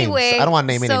any Anyway, names. I don't want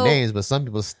to name so- any names, but some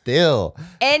people still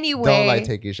Anyway, don't like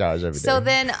taking showers every day. so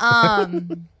then,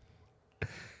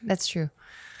 that's true.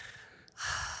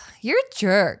 You're a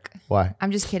jerk. Why?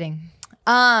 I'm just kidding.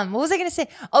 What was I gonna say?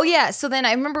 Oh yeah. So then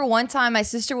I remember one time my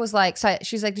sister was like,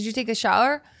 she's like, "Did you take a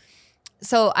shower?"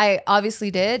 So I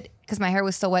obviously did because my hair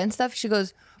was still wet and stuff. She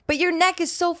goes, "But your neck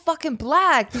is so fucking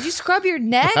black. Did you scrub your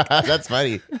neck?" That's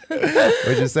funny.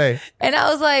 What'd you say? And I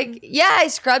was like, "Yeah, I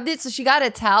scrubbed it." So she got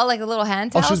a towel, like a little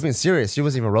hand Oh, towel. she was being serious. She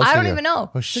wasn't even roasting I don't you. even know.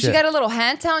 Oh, So shit. she got a little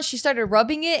hand towel and she started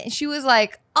rubbing it and she was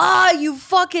like, "Ah, you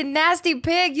fucking nasty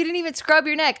pig. You didn't even scrub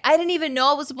your neck." I didn't even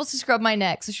know I was supposed to scrub my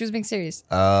neck. So she was being serious.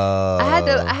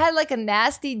 I had like a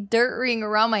nasty dirt ring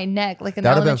around my neck, like in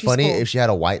That would have been elementary funny school. if she had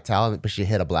a white towel, but she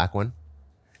hit a black one.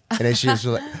 And then she was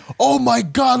like, "Oh my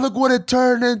God, look what it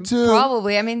turned into."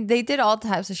 Probably. I mean, they did all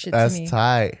types of shit That's to me.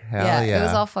 tight. Hell yeah. It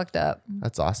was all fucked up.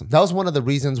 That's awesome. That was one of the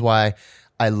reasons why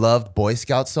I loved Boy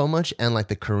Scouts so much and like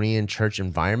the Korean church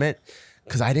environment,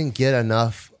 because I didn't get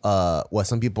enough what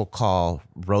some people call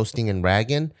roasting and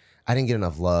ragging. I didn't get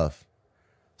enough love.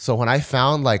 So when I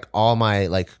found like all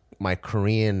my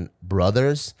Korean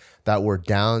brothers that were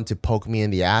down to poke me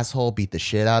in the asshole, beat the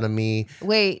shit out of me.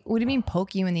 Wait, what do you mean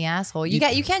poke you in the asshole? You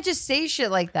can't just say shit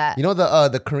like that. You know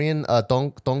the Korean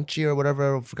dongchi or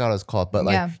whatever, I forgot what it's called, but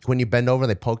like Yeah. when you bend over,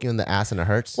 they poke you in the ass and it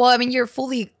hurts. Well, I mean, you're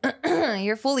fully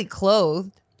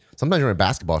clothed. Sometimes you're in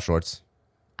basketball shorts.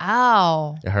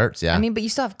 Ow. It hurts, yeah. I mean, but you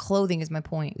still have clothing is my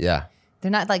point. yeah,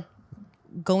 They're not like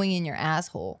going in your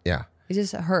asshole. yeah. It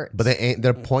just hurts. But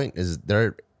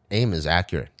their aim is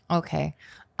accurate. Okay.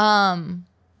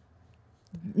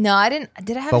 No, I didn't.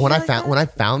 Did I have? But a when shit I like found that? when I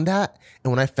found that,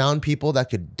 and when I found people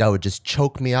that would just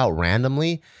choke me out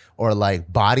randomly, or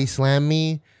like body slam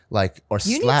me, like or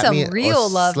You need slap some me, real or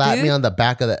love, slap me dude. on the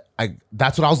back of the.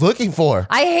 That's what I was looking for.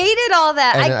 I hated all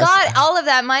that. And I got all of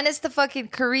that minus the fucking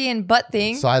Korean butt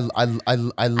thing. So I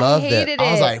loved it. hated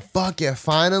I was it. like, fuck yeah!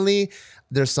 Finally,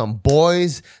 there's some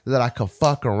boys that I could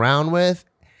fuck around with,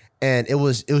 and it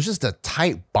was just a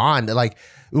tight bond. Like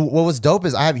what was dope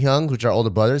is I have young, which are older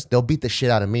brothers. They'll beat the shit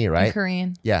out of me, right?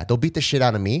 Korean. Yeah, they'll beat the shit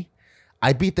out of me.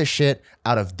 I beat the shit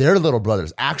out of their little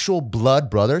brothers, actual blood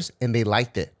brothers, and they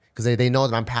liked it because they know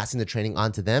that I'm passing the training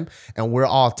on to them, and we're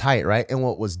all tight, right? And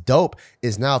what was dope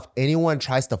is now if anyone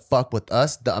tries to fuck with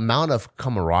us, the amount of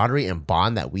camaraderie and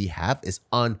bond that we have is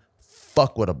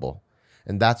unfuckwittable.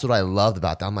 And that's what I loved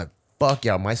about that. I'm like, fuck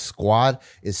yeah, my squad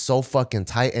is so fucking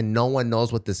tight, and no one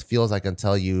knows what this feels like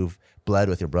until you've bled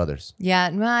with your brothers. Yeah,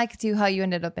 no, I could see how you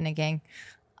ended up in a gang.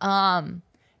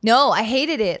 No, I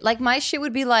hated it. Like my shit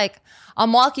would be like,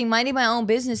 I'm walking, minding my own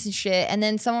business and shit, and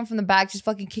then someone from the back just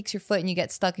fucking kicks your foot and you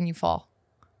get stuck and you fall.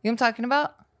 You know what I'm talking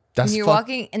about? That's when you're fuck-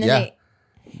 walking and then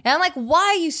yeah. and I'm like,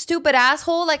 why, you stupid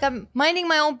asshole? Like I'm minding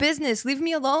my own business. Leave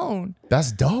me alone.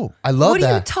 That's dope. I love What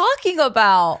that. are you talking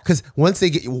about? Because once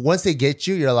they get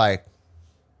you, you're like,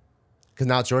 because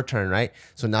now it's your turn, right?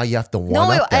 So now you have to one No,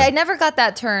 up them. I never got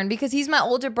that turn because he's my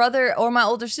older brother or my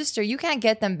older sister. You can't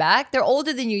get them back. They're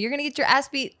older than you. You're gonna get your ass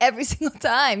beat every single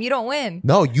time. You don't win.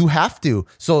 No, you have to.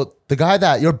 So the guy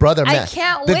that your brother I met,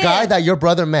 can't the win. guy that your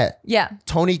brother met, Yeah.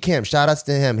 Tony Kim, shout outs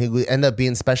to him. He would end up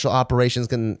being special operations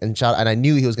and I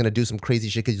knew he was gonna do some crazy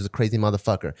shit because he was a crazy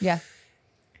motherfucker. Yeah.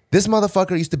 This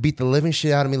motherfucker used to beat the living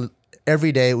shit out of me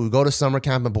every day. We would go to summer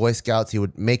camp and Boy Scouts. He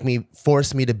would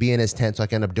force me to be in his tent so I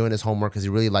could end up doing his homework because he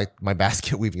really liked my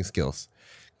basket weaving skills.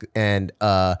 And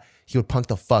he would punk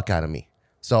the fuck out of me.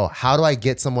 So how do I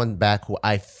get someone back who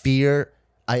I fear?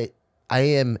 I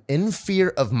am in fear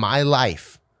of my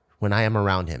life when I am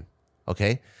around him.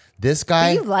 Okay? This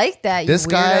guy. You like that, you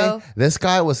weirdo. This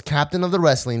guy was captain of the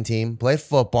wrestling team, played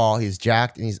football. He's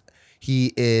jacked, and he's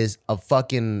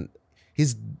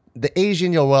the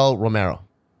Asian Yoel Romero.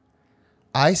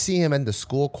 I see him in the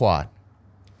school quad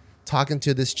talking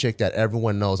to this chick that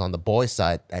everyone knows on the boy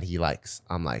side that he likes.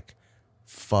 I'm like,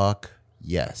 fuck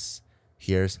yes.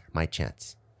 here's my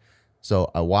chance. So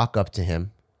I walk up to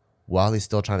him while he's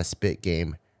still trying to spit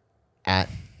game at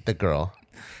the girl.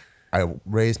 I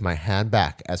raised my hand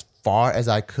back as far as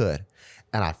I could,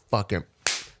 and I fucking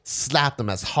slapped him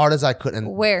as hard as I could in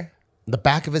Where? the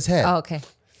back of his head. Oh, okay.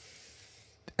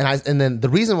 And then the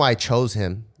reason why I chose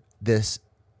him, this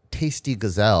tasty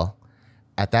gazelle,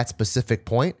 at that specific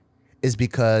point, is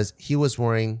because he was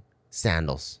wearing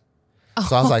sandals.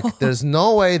 So I was like, there's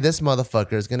no way this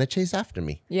motherfucker is gonna chase after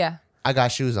me. Yeah. I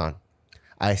got shoes on.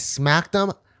 I smacked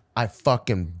him. I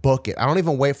fucking book it. I don't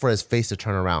even wait for his face to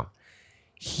turn around.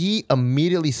 He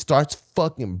immediately starts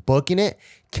fucking booking it,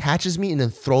 catches me, and then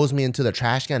throws me into the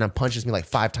trash can and punches me like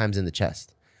 5 times in the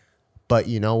chest. But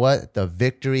you know what? The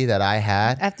victory that I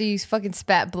had After you fucking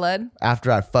spat blood. after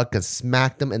I fucking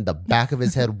smacked him in the back of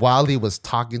his head while he was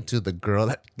talking to the girl.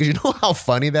 Because you know how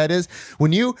funny that is?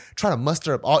 When you try to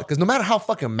muster up all, because no matter how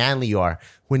fucking manly you are,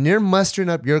 when you're mustering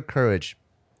up your courage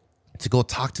to go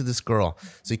talk to this girl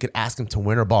so you could ask him to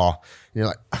win her ball, and you're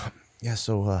like, yeah,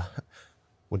 so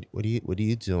what are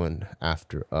you doing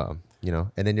after, and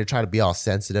then you're trying to be all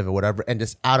sensitive or whatever, and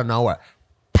just out of nowhere,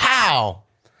 pow!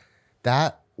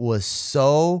 That was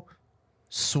so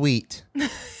sweet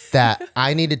that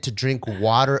I needed to drink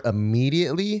water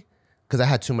immediately because I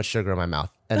had too much sugar in my mouth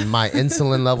and my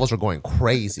insulin levels were going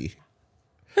crazy,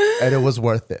 and it was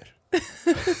worth it.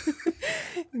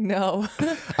 No.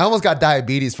 I almost got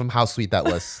diabetes from how sweet that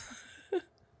was.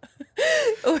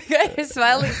 Oh my God, you're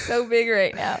smiling so big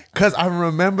right now. Because I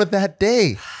remember that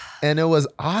day and it was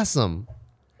awesome.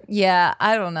 Yeah,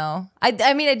 I don't know.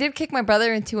 I mean, I did kick my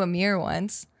brother into a mirror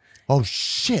once. Oh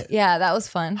shit. Yeah, that was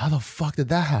fun. How the fuck did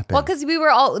that happen? Well, because we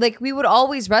would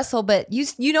always wrestle, but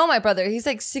you know my brother, he's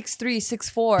like 6'3",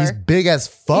 6'4". He's big as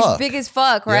fuck. He's big as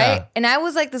fuck, right? Yeah. And I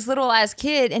was like this little ass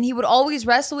kid, and he would always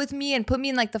wrestle with me and put me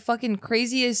in like the fucking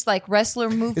craziest like wrestler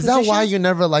move. Is that why positions. you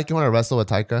never like it when I wrestle with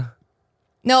Taika?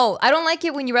 No, I don't like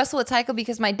it when you wrestle with Taika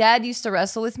because my dad used to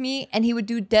wrestle with me, and he would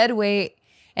do dead weight.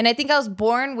 And I think I was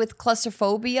born with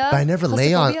claustrophobia. But I never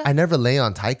lay on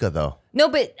Claustrophobia? Taika though. No,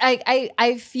 but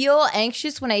I feel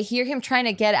anxious when I hear him trying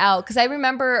to get out because I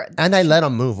remember. And I let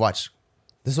him move. Watch.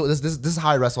 This is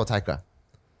how I wrestle with Taika.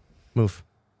 Move.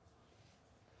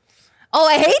 Oh,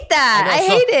 I hate that. I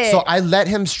hate it. So I let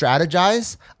him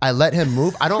strategize. I let him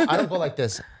move. I don't go like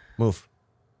this. Move.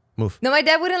 No, my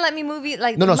dad wouldn't let me move.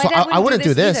 No. My So dad I wouldn't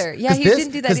do this. either. Yeah, he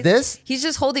didn't do that. Because this. He's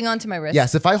just holding on to my wrist.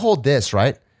 Yes. If I hold this,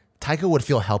 right, Taika would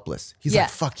feel helpless. He's Yeah.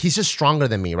 like, fuck. He's just stronger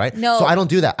than me, right? No. So I don't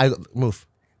do that. I move.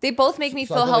 They both make me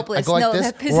So feel I go helpless. like No, this,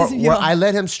 that pisses me where off. I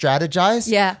let him strategize.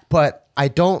 Yeah. But I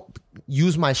don't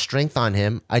use my strength on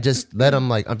him. I just let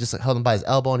him I'm just held him by his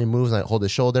elbow and he moves and I hold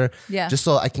his shoulder. Yeah. Just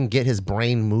so I can get his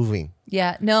brain moving.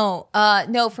 Yeah, no,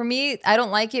 for me, I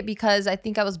don't like it because I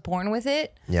think I was born with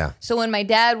it. Yeah. So when my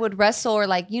dad would wrestle or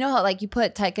like, you know how like you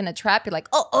put Taika in a trap, you're like,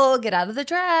 oh, get out of the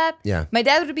trap. Yeah. My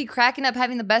dad would be cracking up,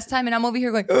 having the best time, and I'm over here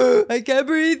going, oh, I can't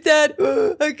breathe, Dad.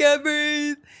 Oh, I can't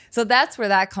breathe. So that's where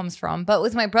that comes from. But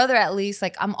with my brother, at least,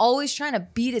 like I'm always trying to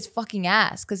beat his fucking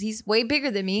ass because he's way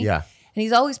bigger than me. Yeah. And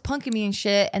he's always punking me and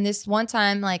shit. And this one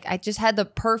time, like I just had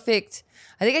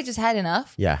I think I just had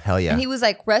enough. Yeah. Hell yeah. And he was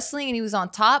like wrestling and he was on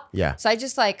top. Yeah. So I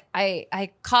just like, I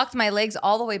cocked my legs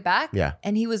all the way back. Yeah.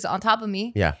 And he was on top of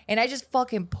me. Yeah. And I just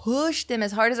fucking pushed him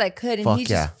as hard as I could. And Fuck he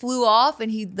yeah. just flew off and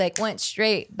he like went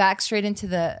back straight into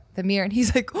the mirror. And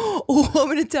he's like, oh, I'm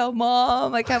going to tell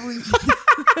Mom. I can't believe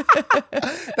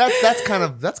that's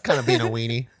kind of being a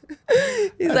weenie.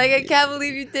 He's like, I can't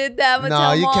believe you did that. I'm gonna No,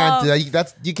 tell you Mom. can't do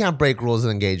that. You can't break rules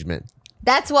of engagement.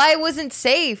 That's why it wasn't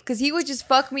safe because he would just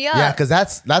fuck me up. Yeah, because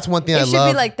that's one thing I It should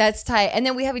love. be like, that's tight. And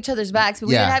then we have each other's backs, but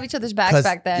we didn't have each other's backs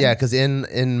back then. Yeah, because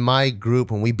in my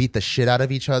group, when we beat the shit out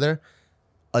of each other,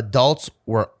 adults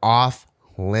were off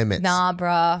limits. Nah,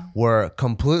 bruh. Were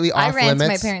completely I off ran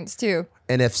limits. to my parents too.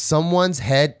 And if someone's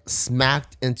head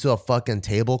smacked into a fucking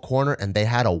table corner and they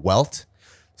had a welt,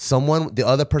 the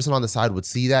other person on the side would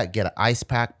see that, get an ice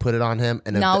pack, put it on him.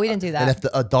 And No, we didn't do that. And if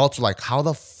the adults were like, "How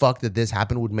the fuck did this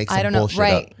happen?" would make some I don't know. bullshit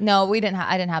Right. up. No, we didn't.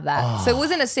 I didn't have that. So it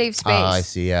wasn't a safe space. Oh, I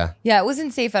see. Yeah. Yeah, it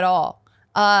wasn't safe at all.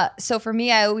 So for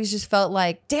me, I always just felt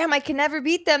like, damn, I can never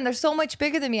beat them. They're so much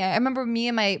bigger than me. I remember me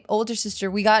and my older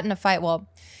sister, we got in a fight. Well,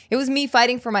 it was me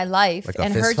fighting for my life Like a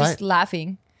and fist her just fight?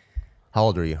 laughing. How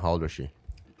old are you? How old was she?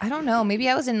 I don't know. Maybe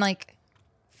I was in like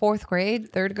 4th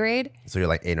grade, 3rd grade. So you're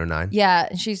like 8 or 9. Yeah,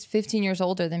 and she's 15 years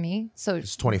older than me. So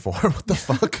She's 24. What the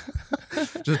fuck?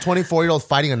 Just a 24-year-old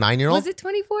fighting a 9-year-old? was it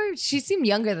 24? She seemed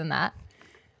younger than that.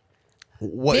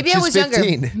 What? Maybe I She's was 15.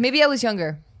 younger. Maybe I was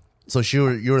younger. So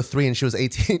you were 3 and she was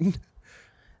 18.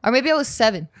 Or maybe I was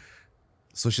 7.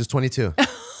 So she's 22.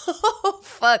 Oh,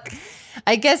 fuck.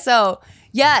 I guess so.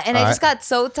 Yeah, and I All just got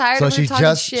so tired So of her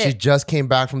talking she shit. just came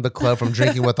back from the club from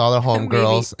drinking with all her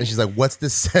homegirls, and she's like, "What's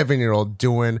this 7-year-old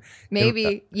doing?"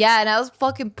 Maybe. Yeah, and I was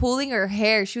fucking pulling her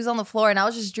hair. She was on the floor, and I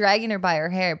was just dragging her by her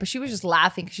hair. But she was just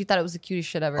laughing because she thought it was the cutest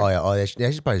shit ever. Oh yeah,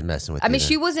 she's probably messing with. I mean,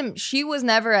 you she was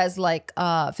never as like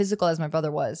physical as my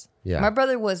brother was. Yeah. My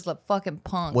brother was like fucking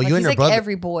punk. Well, Like, you and he's your like brother,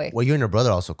 every boy. Well, you and your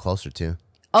brother are also closer too.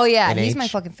 Oh yeah, in he's age? my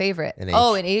fucking favorite. In age.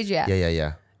 Oh, in age, yeah.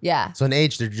 Yeah. Yeah. So in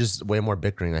age, they're just way more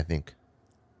bickering, I think.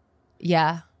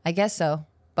 Yeah, I guess so.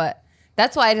 But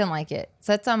that's why I didn't like it.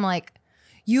 So that's I'm like,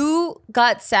 you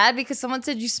got sad because someone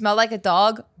said you smell like a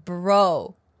dog,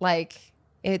 bro. Like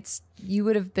you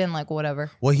would have been like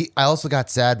whatever. Well, I also got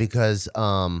sad because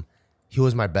he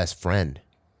was my best friend,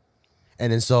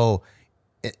 and then so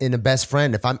in a best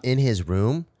friend, if I'm in his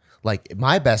room, like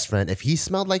my best friend, if he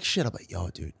smelled like shit, I'm like, yo,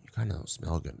 dude, you kind of don't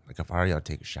smell good. Like if I already ought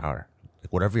to take a shower,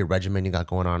 like whatever your regimen you got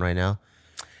going on right now.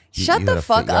 Shut you the gotta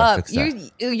fuck you gotta up. fix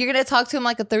that. You're gonna talk to him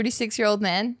like a 36-year-old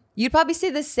man. You'd probably say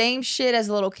the same shit as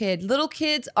a little kid. Little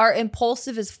kids are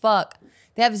impulsive as fuck.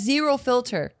 They have zero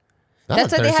filter. I'm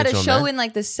That's a why they had a 36-year-old show man. in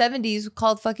like the 70s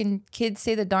called fucking Kids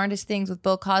Say the Darndest Things with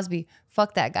Bill Cosby.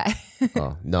 Fuck that guy.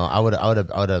 Oh no, I would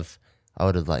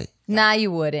have like, Nah,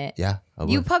 you wouldn't. yeah, I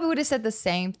would. You probably would have said the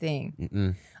same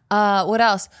thing. What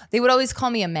else? They would always call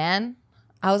me a man.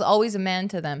 I was always a man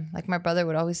to them. Like my brother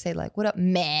would always say like, "What up,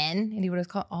 man?" And he would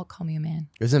always call me a man.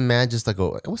 Isn't man just like,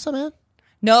 oh, what's up, man?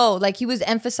 No, like he was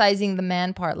emphasizing the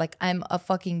man part. Like I'm a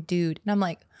fucking dude, and I'm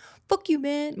like, "Fuck you,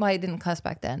 man." Well, I didn't cuss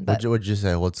back then, but What'd you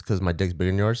say? Well, it's because my dick's bigger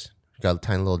than yours. You got a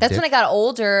tiny little that's dick. when I got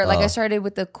older. Like Oh. I started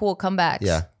with the cool comebacks.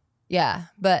 Yeah. Yeah.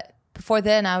 But before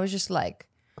then, I was just like,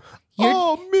 "You're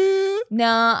Oh man.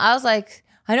 nah." I was like,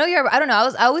 I know you're. I don't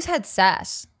know. I always had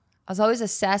sass. I was always a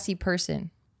sassy person.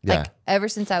 Yeah. Like ever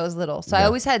since I was little. So I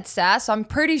always had sass. So I'm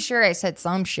pretty sure I said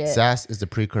some shit. Sass is the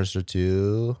precursor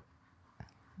to.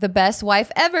 The best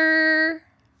wife ever.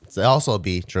 It's also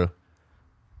B. True.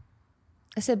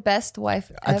 I said best wife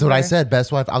ever. That's what I said.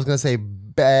 Best wife. I was gonna say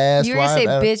best. You were gonna wife say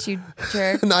ever. bitch, you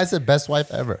jerk. No, I said best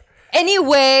wife ever.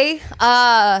 Anyway,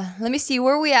 let me see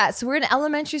where we at. So we're in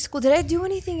elementary school. Did I do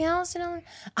anything else? I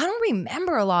don't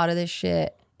remember a lot of this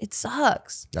shit. It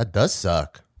sucks. That does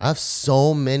suck. I have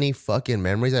so many fucking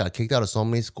memories. I got kicked out of so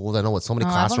many schools. I know what so many Oh,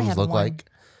 I've only classrooms had look one. like.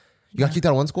 You got kicked out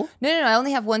of one school? No. I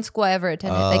only have one school I ever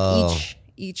attended. Oh. Like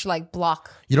each like block.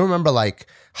 You don't remember like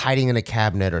hiding in a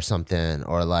cabinet or something,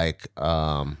 or like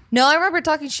No, I remember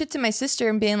talking shit to my sister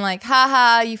and being like,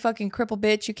 haha, you fucking cripple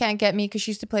bitch. You can't get me, because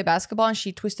she used to play basketball and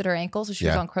she twisted her ankle. So she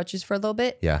was Yeah. on crutches for a little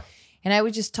bit. yeah. And I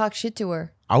would just talk shit to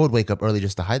her. I would wake up early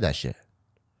just to hide that shit.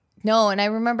 No, and I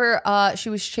remember she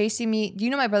was chasing me. Do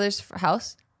you know my brother's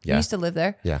house? Yeah. He used to live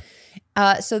there. Yeah.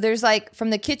 So there's like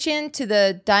from the kitchen to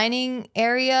the dining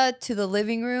area to the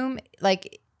living room,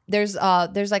 like there's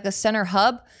like a center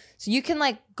hub. So you can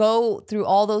like go through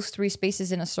all those three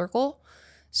spaces in a circle.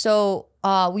 So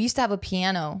we used to have a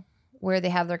piano where they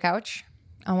have their couch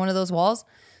on one of those walls.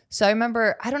 So I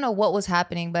remember, I don't know what was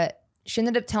happening, but she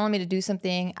ended up telling me to do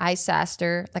something. I sassed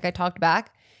her, like I talked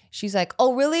back. She's like,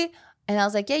 "Oh, really?" And I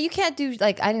was like, "Yeah, you can't do,"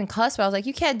 like, I didn't cuss, but I was like,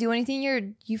 "You can't do anything.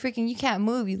 You can't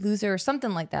move, you loser," or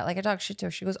something like that. Like I talked shit to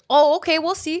her. She goes, "Oh, okay,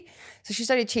 we'll see." So she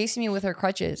started chasing me with her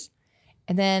crutches.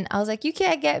 And then I was like, "You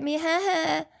can't get me."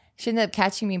 She ended up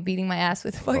catching me and beating my ass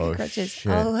with fucking Oh, crutches.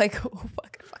 shit. I was like, "Oh,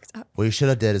 fucking fucked up." What you should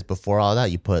have did is before all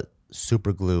that, you put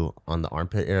super glue on the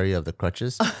armpit area of the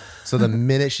crutches. So the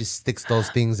minute she sticks those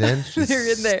things in, she's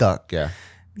They're in there. stuck. Yeah.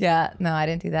 Yeah, no, I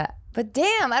didn't do that. But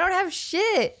damn, I don't have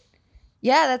shit.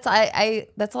 Yeah, that's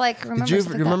all I can remember. Did you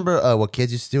stuff like that. remember what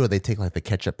kids used to do? Where they take like the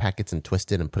ketchup packets and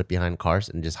twist it and put it behind cars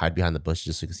and just hide behind the bush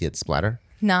just so you can see it splatter?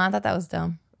 Nah, I thought that was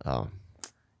dumb. Oh,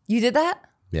 You did that?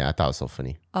 yeah, I thought it was so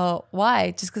funny. Oh,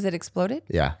 why? Just because it exploded?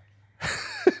 Yeah.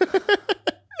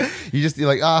 You're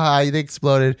like, they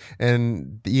exploded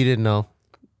and you didn't know.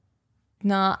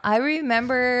 No, I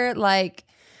remember like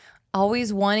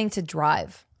always wanting to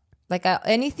drive. Like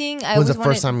anything, I When's always the wanted,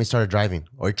 first time you started driving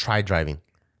or tried driving?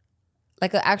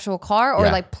 like an actual car or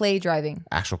Yeah. like play driving.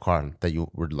 Actual car that you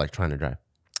were like trying to drive?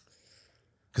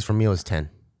 Because for me, it was 10.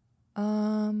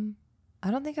 I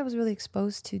don't think I was really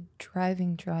exposed to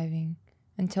driving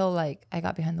until like I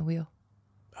got behind the wheel.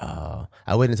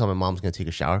 I waited until my mom was going to take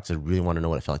a shower because I really wanted to know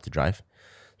what it felt like to drive.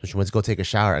 So she went to go take a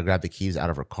shower. I grabbed the keys out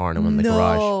of her car and I went in the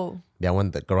garage. Yeah, I went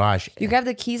in the garage. You grabbed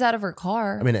the keys out of her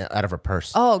car. I mean, out of her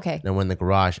purse. Oh, okay. Then when the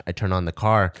garage, I turned on the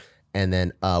car, and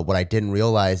then what I didn't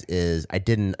realize is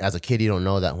as a kid, you don't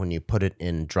know that when you put it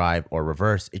in drive or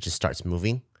reverse, it just starts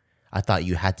moving. I thought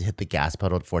you had to hit the gas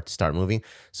pedal for it to start moving.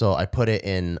 So I put it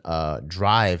in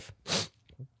drive,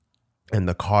 and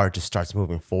the car just starts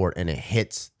moving forward and it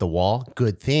hits the wall.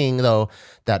 Good thing though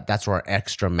that's where our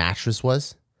extra mattress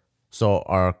was. So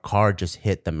our car just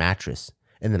hit the mattress,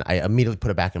 and then I immediately put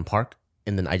it back in park,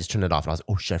 and then I just turned it off, and I was like,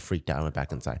 oh shit, I freaked out. I went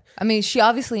back inside. I mean, she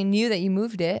obviously knew that you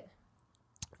moved it,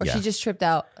 or Yeah. she just tripped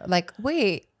out. Like,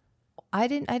 wait, I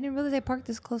didn't realize I parked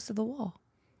this close to the wall.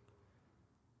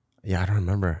 Yeah, I don't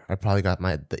remember. I probably got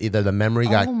either the memory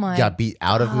Oh my got beat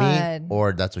out of me, God.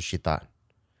 or that's what she thought.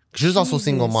 She was also a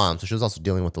single Jesus. mom, so she was also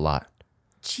dealing with a lot.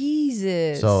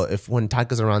 Jesus. So when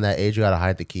Taika's around that age, you gotta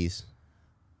hide the keys.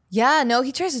 Yeah, no,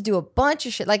 he tries to do a bunch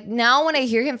of shit. Like now when I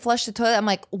hear him flush the toilet, I'm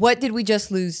like, what did we just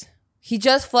lose? He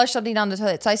just flushed something down the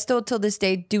toilet. So I still, till this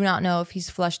day, do not know if he's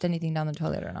flushed anything down the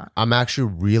toilet or not. I'm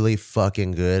actually really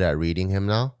fucking good at reading him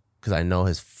now because I know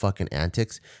his fucking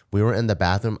antics. We were in the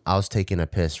bathroom. I was taking a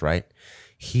piss, right?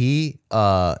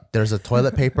 There's a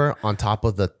toilet paper on top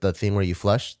of the thing where you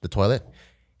flush the toilet.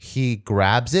 He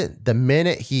grabs it. The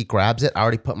minute he grabs it, I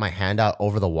already put my hand out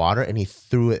over the water and he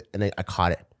threw it and I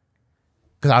caught it.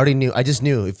 Because I just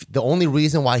knew if the only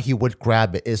reason why he would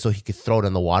grab it is so he could throw it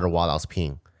in the water while I was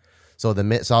peeing. So I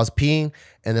was peeing,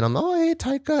 and then I'm like, oh, hey,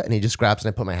 Taika. And he just grabs,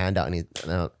 and I put my hand out, and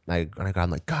I grab, I'm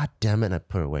like, God damn it, and I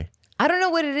put it away. I don't know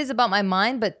what it is about my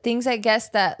mind, but things I guess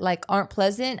that like aren't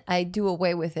pleasant, I do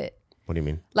away with it. What do you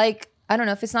mean? Like, I don't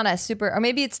know if it's not as super, or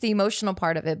maybe it's the emotional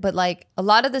part of it, but like a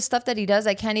lot of the stuff that he does,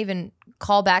 I can't even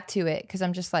call back to it because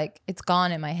I'm just like, it's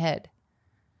gone in my head.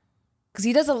 Because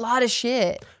he does a lot of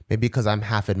shit. Maybe because I'm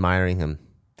half admiring him.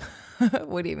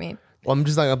 What do you mean? Well, I'm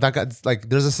just like, that guy, like,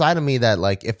 there's a side of me that,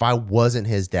 like, if I wasn't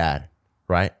his dad,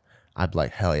 right? I'd be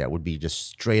like, hell yeah, we'd be just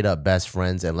straight up best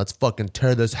friends and let's fucking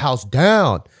tear this house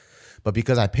down. But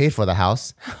because I paid for the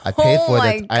house, I paid Oh for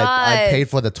my the I paid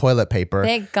for the toilet paper.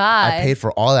 Thank God. I paid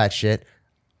for all that shit.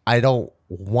 I don't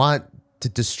want to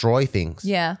destroy things.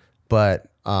 Yeah.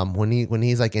 But when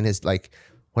he's like in his like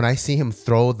when I see him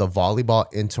throw the volleyball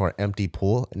into our empty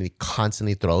pool and he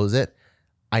constantly throws it,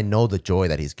 I know the joy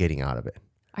that he's getting out of it.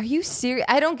 Are you serious?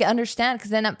 I don't understand because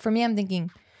then for me, I'm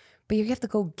thinking, but you have to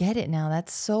go get it now.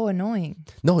 That's so annoying.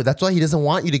 No, that's why he doesn't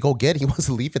want you to go get it. He wants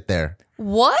to leave it there.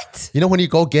 What? You know, when you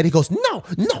go get it, he goes, no,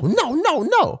 no, no, no,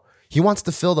 no. He wants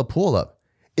to fill the pool up.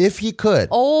 If he could.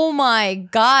 Oh my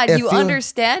God. If You he-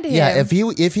 understand him. Yeah,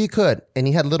 if he could, and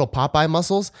he had little Popeye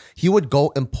muscles, he would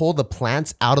go and pull the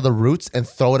plants out of the roots and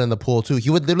throw it in the pool too. He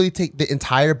would literally take the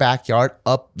entire backyard,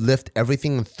 uplift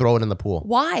everything, and throw it in the pool.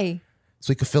 Why?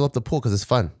 So he could fill up the pool because it's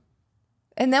fun.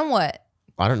 And then what?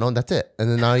 I don't know, and that's it. And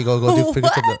then now you go do figure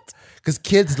something. Because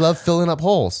kids love filling up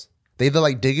holes. They either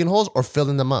like digging holes or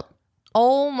filling them up.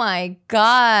 Oh my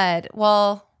God.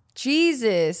 Well,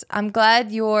 Jesus. I'm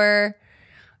glad you're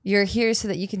here so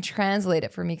that you can translate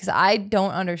it for me because I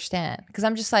don't understand. Because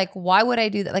I'm just like, why would I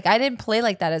do that? Like, I didn't play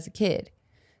like that as a kid.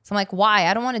 So I'm like, why?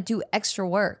 I don't want to do extra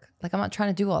work. Like, I'm not trying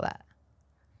to do all that.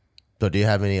 So do you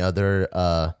have any other,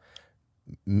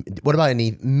 what about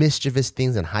any mischievous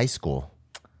things in high school?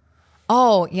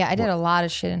 Oh, yeah, I did a lot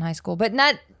of shit in high school, but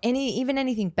not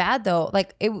anything bad though.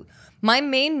 Like my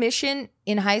main mission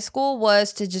in high school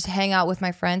was to just hang out with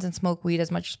my friends and smoke weed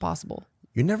as much as possible.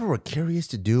 You never were curious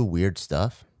to do weird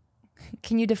stuff?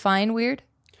 Can you define weird?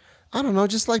 I don't know,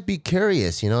 just like be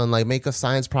curious, and like make a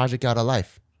science project out of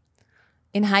life.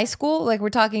 In high school, like we're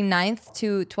talking 9th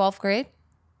to 12th grade?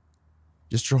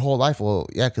 Just your whole life. Well,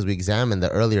 yeah, because we examined the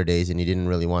earlier days and you didn't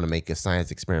really want to make a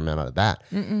science experiment out of that.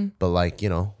 But like,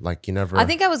 like you never. I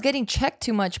think I was getting checked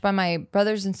too much by my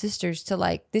brothers and sisters to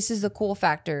like, this is the cool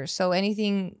factor. So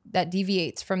anything that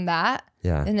deviates from that,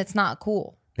 Yeah. then it's not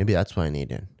cool. Maybe that's what I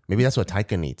needed. Maybe that's what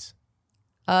Taika needs.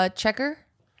 Checker?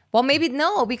 Well, maybe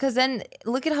no, because then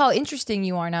look at how interesting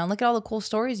you are now and look at all the cool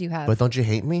stories you have. But don't you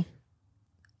hate me?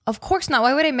 Of course not.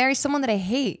 Why would I marry someone that I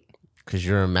hate? Because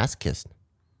you're a masochist.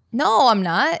 No, I'm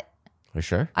not. For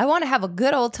sure? I want to have a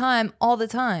good old time all the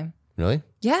time. Really?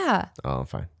 Yeah. Oh, I'm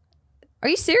fine. Are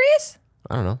you serious?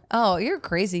 I don't know. Oh, you're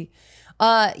crazy.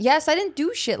 Yes, I didn't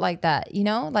do shit like that,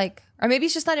 like, or maybe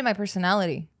it's just not in my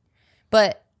personality.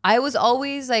 But I was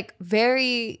always like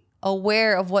very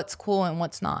aware of what's cool and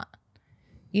what's not.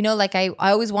 Like I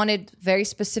always wanted very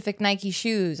specific Nike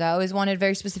shoes. I always wanted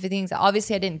very specific things.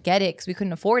 Obviously, I didn't get it because we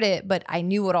couldn't afford it, but I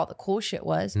knew what all the cool shit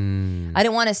was. I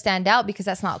didn't want to stand out because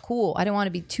that's not cool. I didn't want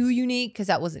to be too unique because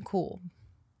that wasn't cool,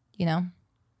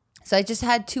 So I just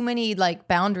had too many like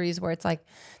boundaries where it's like,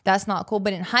 that's not cool.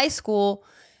 But in high school,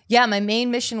 yeah, my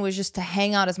main mission was just to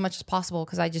hang out as much as possible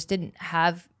because I just didn't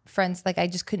have friends. Like I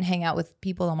just couldn't hang out with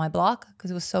people on my block because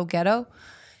it was so ghetto.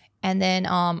 And then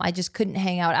I just couldn't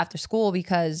hang out after school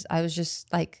because I was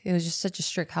just like, it was just such a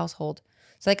strict household.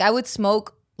 So like I would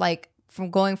smoke like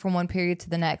from going from one period to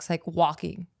the next, like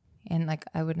walking. and like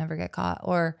I would never get caught.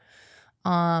 Or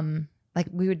like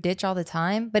we would ditch all the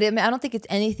time, but I don't think it's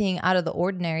anything out of the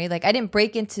ordinary. Like I didn't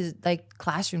break into like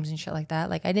classrooms and shit like that.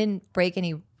 Like I didn't break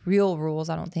any real rules,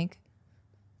 I don't think.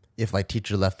 If like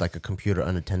teacher left like a computer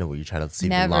unattended, would you try to see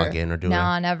if you Never. log in or do it?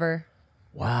 Nah, never.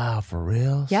 Wow, for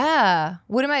real? Yeah.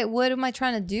 What am I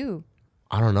trying to do?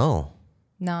 I don't know.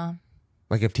 Nah.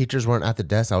 Like if teachers weren't at the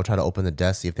desk, I would try to open the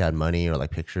desk, see if they had money or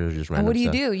like pictures, just And random what do you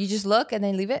stuff. do? You just look and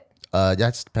then leave it? That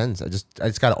just depends. I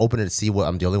just gotta open it to see what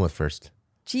I'm dealing with first.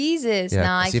 Jesus. Yeah,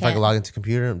 Nah, I see if can't. I can log into the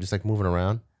computer. I'm just like moving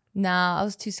around. Nah, I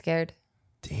was too scared.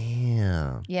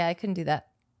 Damn. Yeah, I couldn't do that.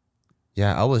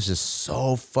 Yeah, I was just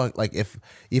so fucked. Like if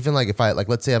I like,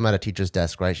 let's say I'm at a teacher's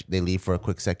desk, right? They leave for a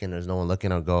quick second. There's no one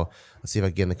looking. I'll go. Let's see if I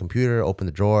can get in the computer, open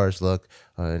the drawers, look,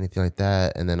 anything like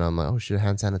that, and then I'm like, oh shit,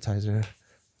 hand sanitizer.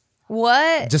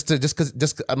 What? Just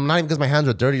I'm not even because my hands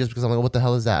are dirty. Just because I'm like, what the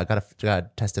hell is that? I gotta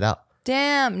test it out.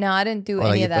 Damn. No, I didn't do Or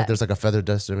like any if of that. there's like a feather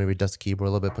duster, maybe dust the keyboard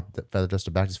a little bit, put the feather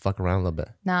duster back, just fuck around a little bit.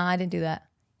 Nah, I didn't do that.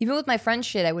 Even with my friend's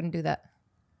shit, I wouldn't do that.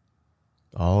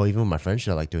 Oh, even with my friends,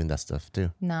 I like doing that stuff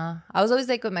too. Nah. I was always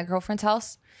like at my girlfriend's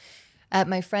house at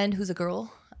my friend who's a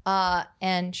girl.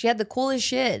 And she had the coolest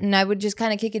shit. And I would just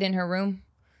kind of kick it in her room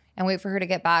and wait for her to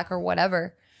get back or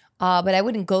whatever. But I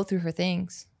wouldn't go through her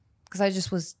things because I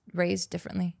just was raised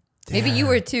differently. Maybe you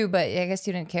were too, but I guess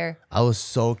you didn't care. I was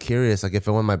so curious. Like if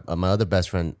I went my other best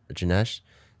friend, Janesh,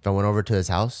 if I went over to his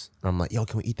house and I'm like, yo,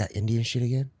 can we eat that Indian shit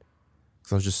again?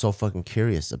 Because I was just so fucking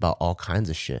curious about all kinds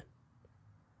of shit.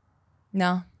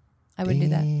 No, I wouldn't do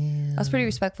that. I was pretty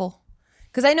respectful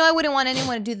because I know I wouldn't want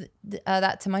anyone to do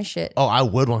that to my shit. Oh, I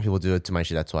would want people to do it to my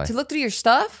shit. That's why. To look through your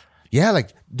stuff? Yeah, like,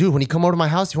 dude, when you come over to my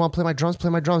house, you want to play my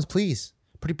drums, please.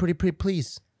 Pretty,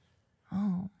 please.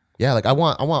 Oh. Yeah, like I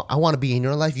want to be in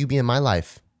your life, you be in my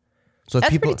life. So if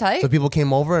That's people, pretty tight. so people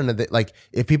came over and they, like,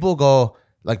 if people go,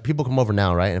 like, people come over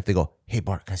now, right? And if they go, hey,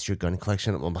 Bart, can I see your gun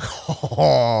collection? I'm like,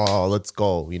 oh, let's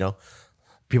go, you know?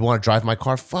 People want to drive my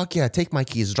car. Fuck yeah, take my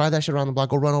keys, drive that shit around the block,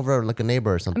 go run over like a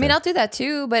neighbor or I something. mean, I'll do that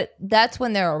too, but that's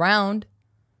when they're around.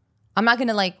 I'm not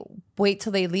gonna like wait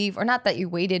till they leave, or not that you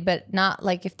waited, but not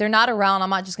like if they're not around, I'm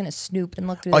not just gonna snoop and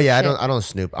look through. Oh their yeah, shit. I don't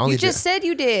snoop. I only You just said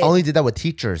you did. I only did that with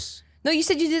teachers. No, you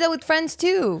said you did that with friends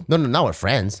too. No, not with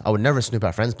friends. I would never snoop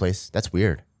at friends' place. That's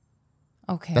weird.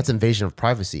 Okay. That's invasion of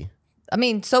privacy. I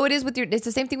mean, so it is with it's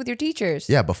the same thing with your teachers.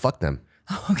 Yeah, but fuck them.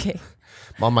 Okay.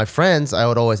 On my friends, I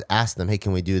would always ask them, hey,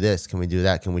 can we do this? Can we do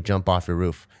that? Can we jump off your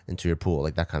roof into your pool?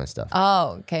 Like that kind of stuff.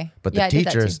 Oh, okay. But Yeah, the I did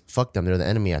that teachers, too. fuck them. They're the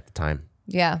enemy at the time.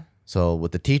 Yeah. So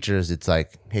with the teachers, it's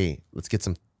like, hey, let's get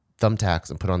some thumbtacks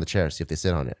and put it on the chair, see if they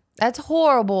sit on it. That's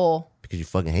horrible. Because you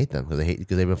fucking hate them. Because they've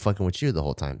been fucking with you the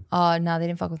whole time. Oh, no, they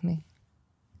didn't fuck with me.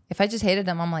 If I just hated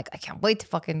them, I'm like, I can't wait to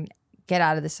fucking get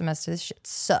out of this semester. This shit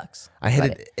sucks. I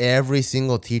hated every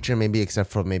single teacher, maybe except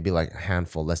for maybe like a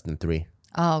handful, less than 3.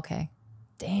 Oh, okay.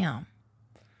 Damn,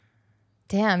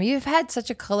 you've had such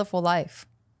a colorful life.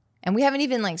 And we haven't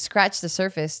even like scratched the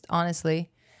surface, honestly.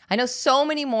 I know so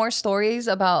many more stories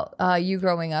about you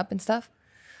growing up and stuff.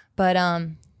 But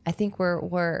I think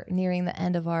we're nearing the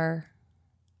end of our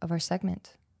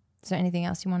segment. Is there anything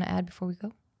else you want to add before we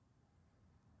go?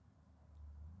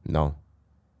 No.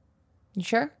 You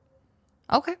sure?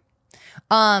 Okay.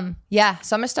 Yeah,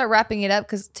 so I'm gonna start wrapping it up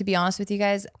because to be honest with you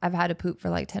guys, I've had to poop for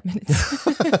like 10 minutes.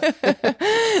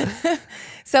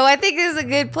 So I think this is a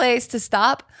good place to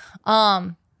stop.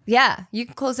 Yeah, you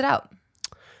can close it out.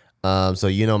 So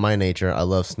you know my nature. I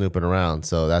love snooping around.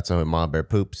 So that's when Mama Bear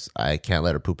poops. I can't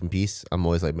let her poop in peace. I'm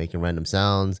always like making random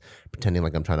sounds, pretending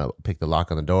like I'm trying to pick the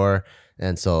lock on the door.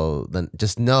 And so then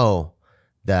just know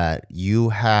that you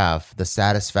have the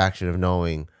satisfaction of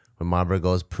knowing when Mama Bear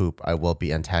goes poop, I will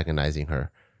be antagonizing her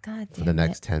God damn for the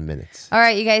next 10 minutes. All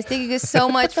right, you guys, thank you guys so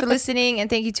much for listening, and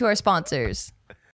thank you to our sponsors.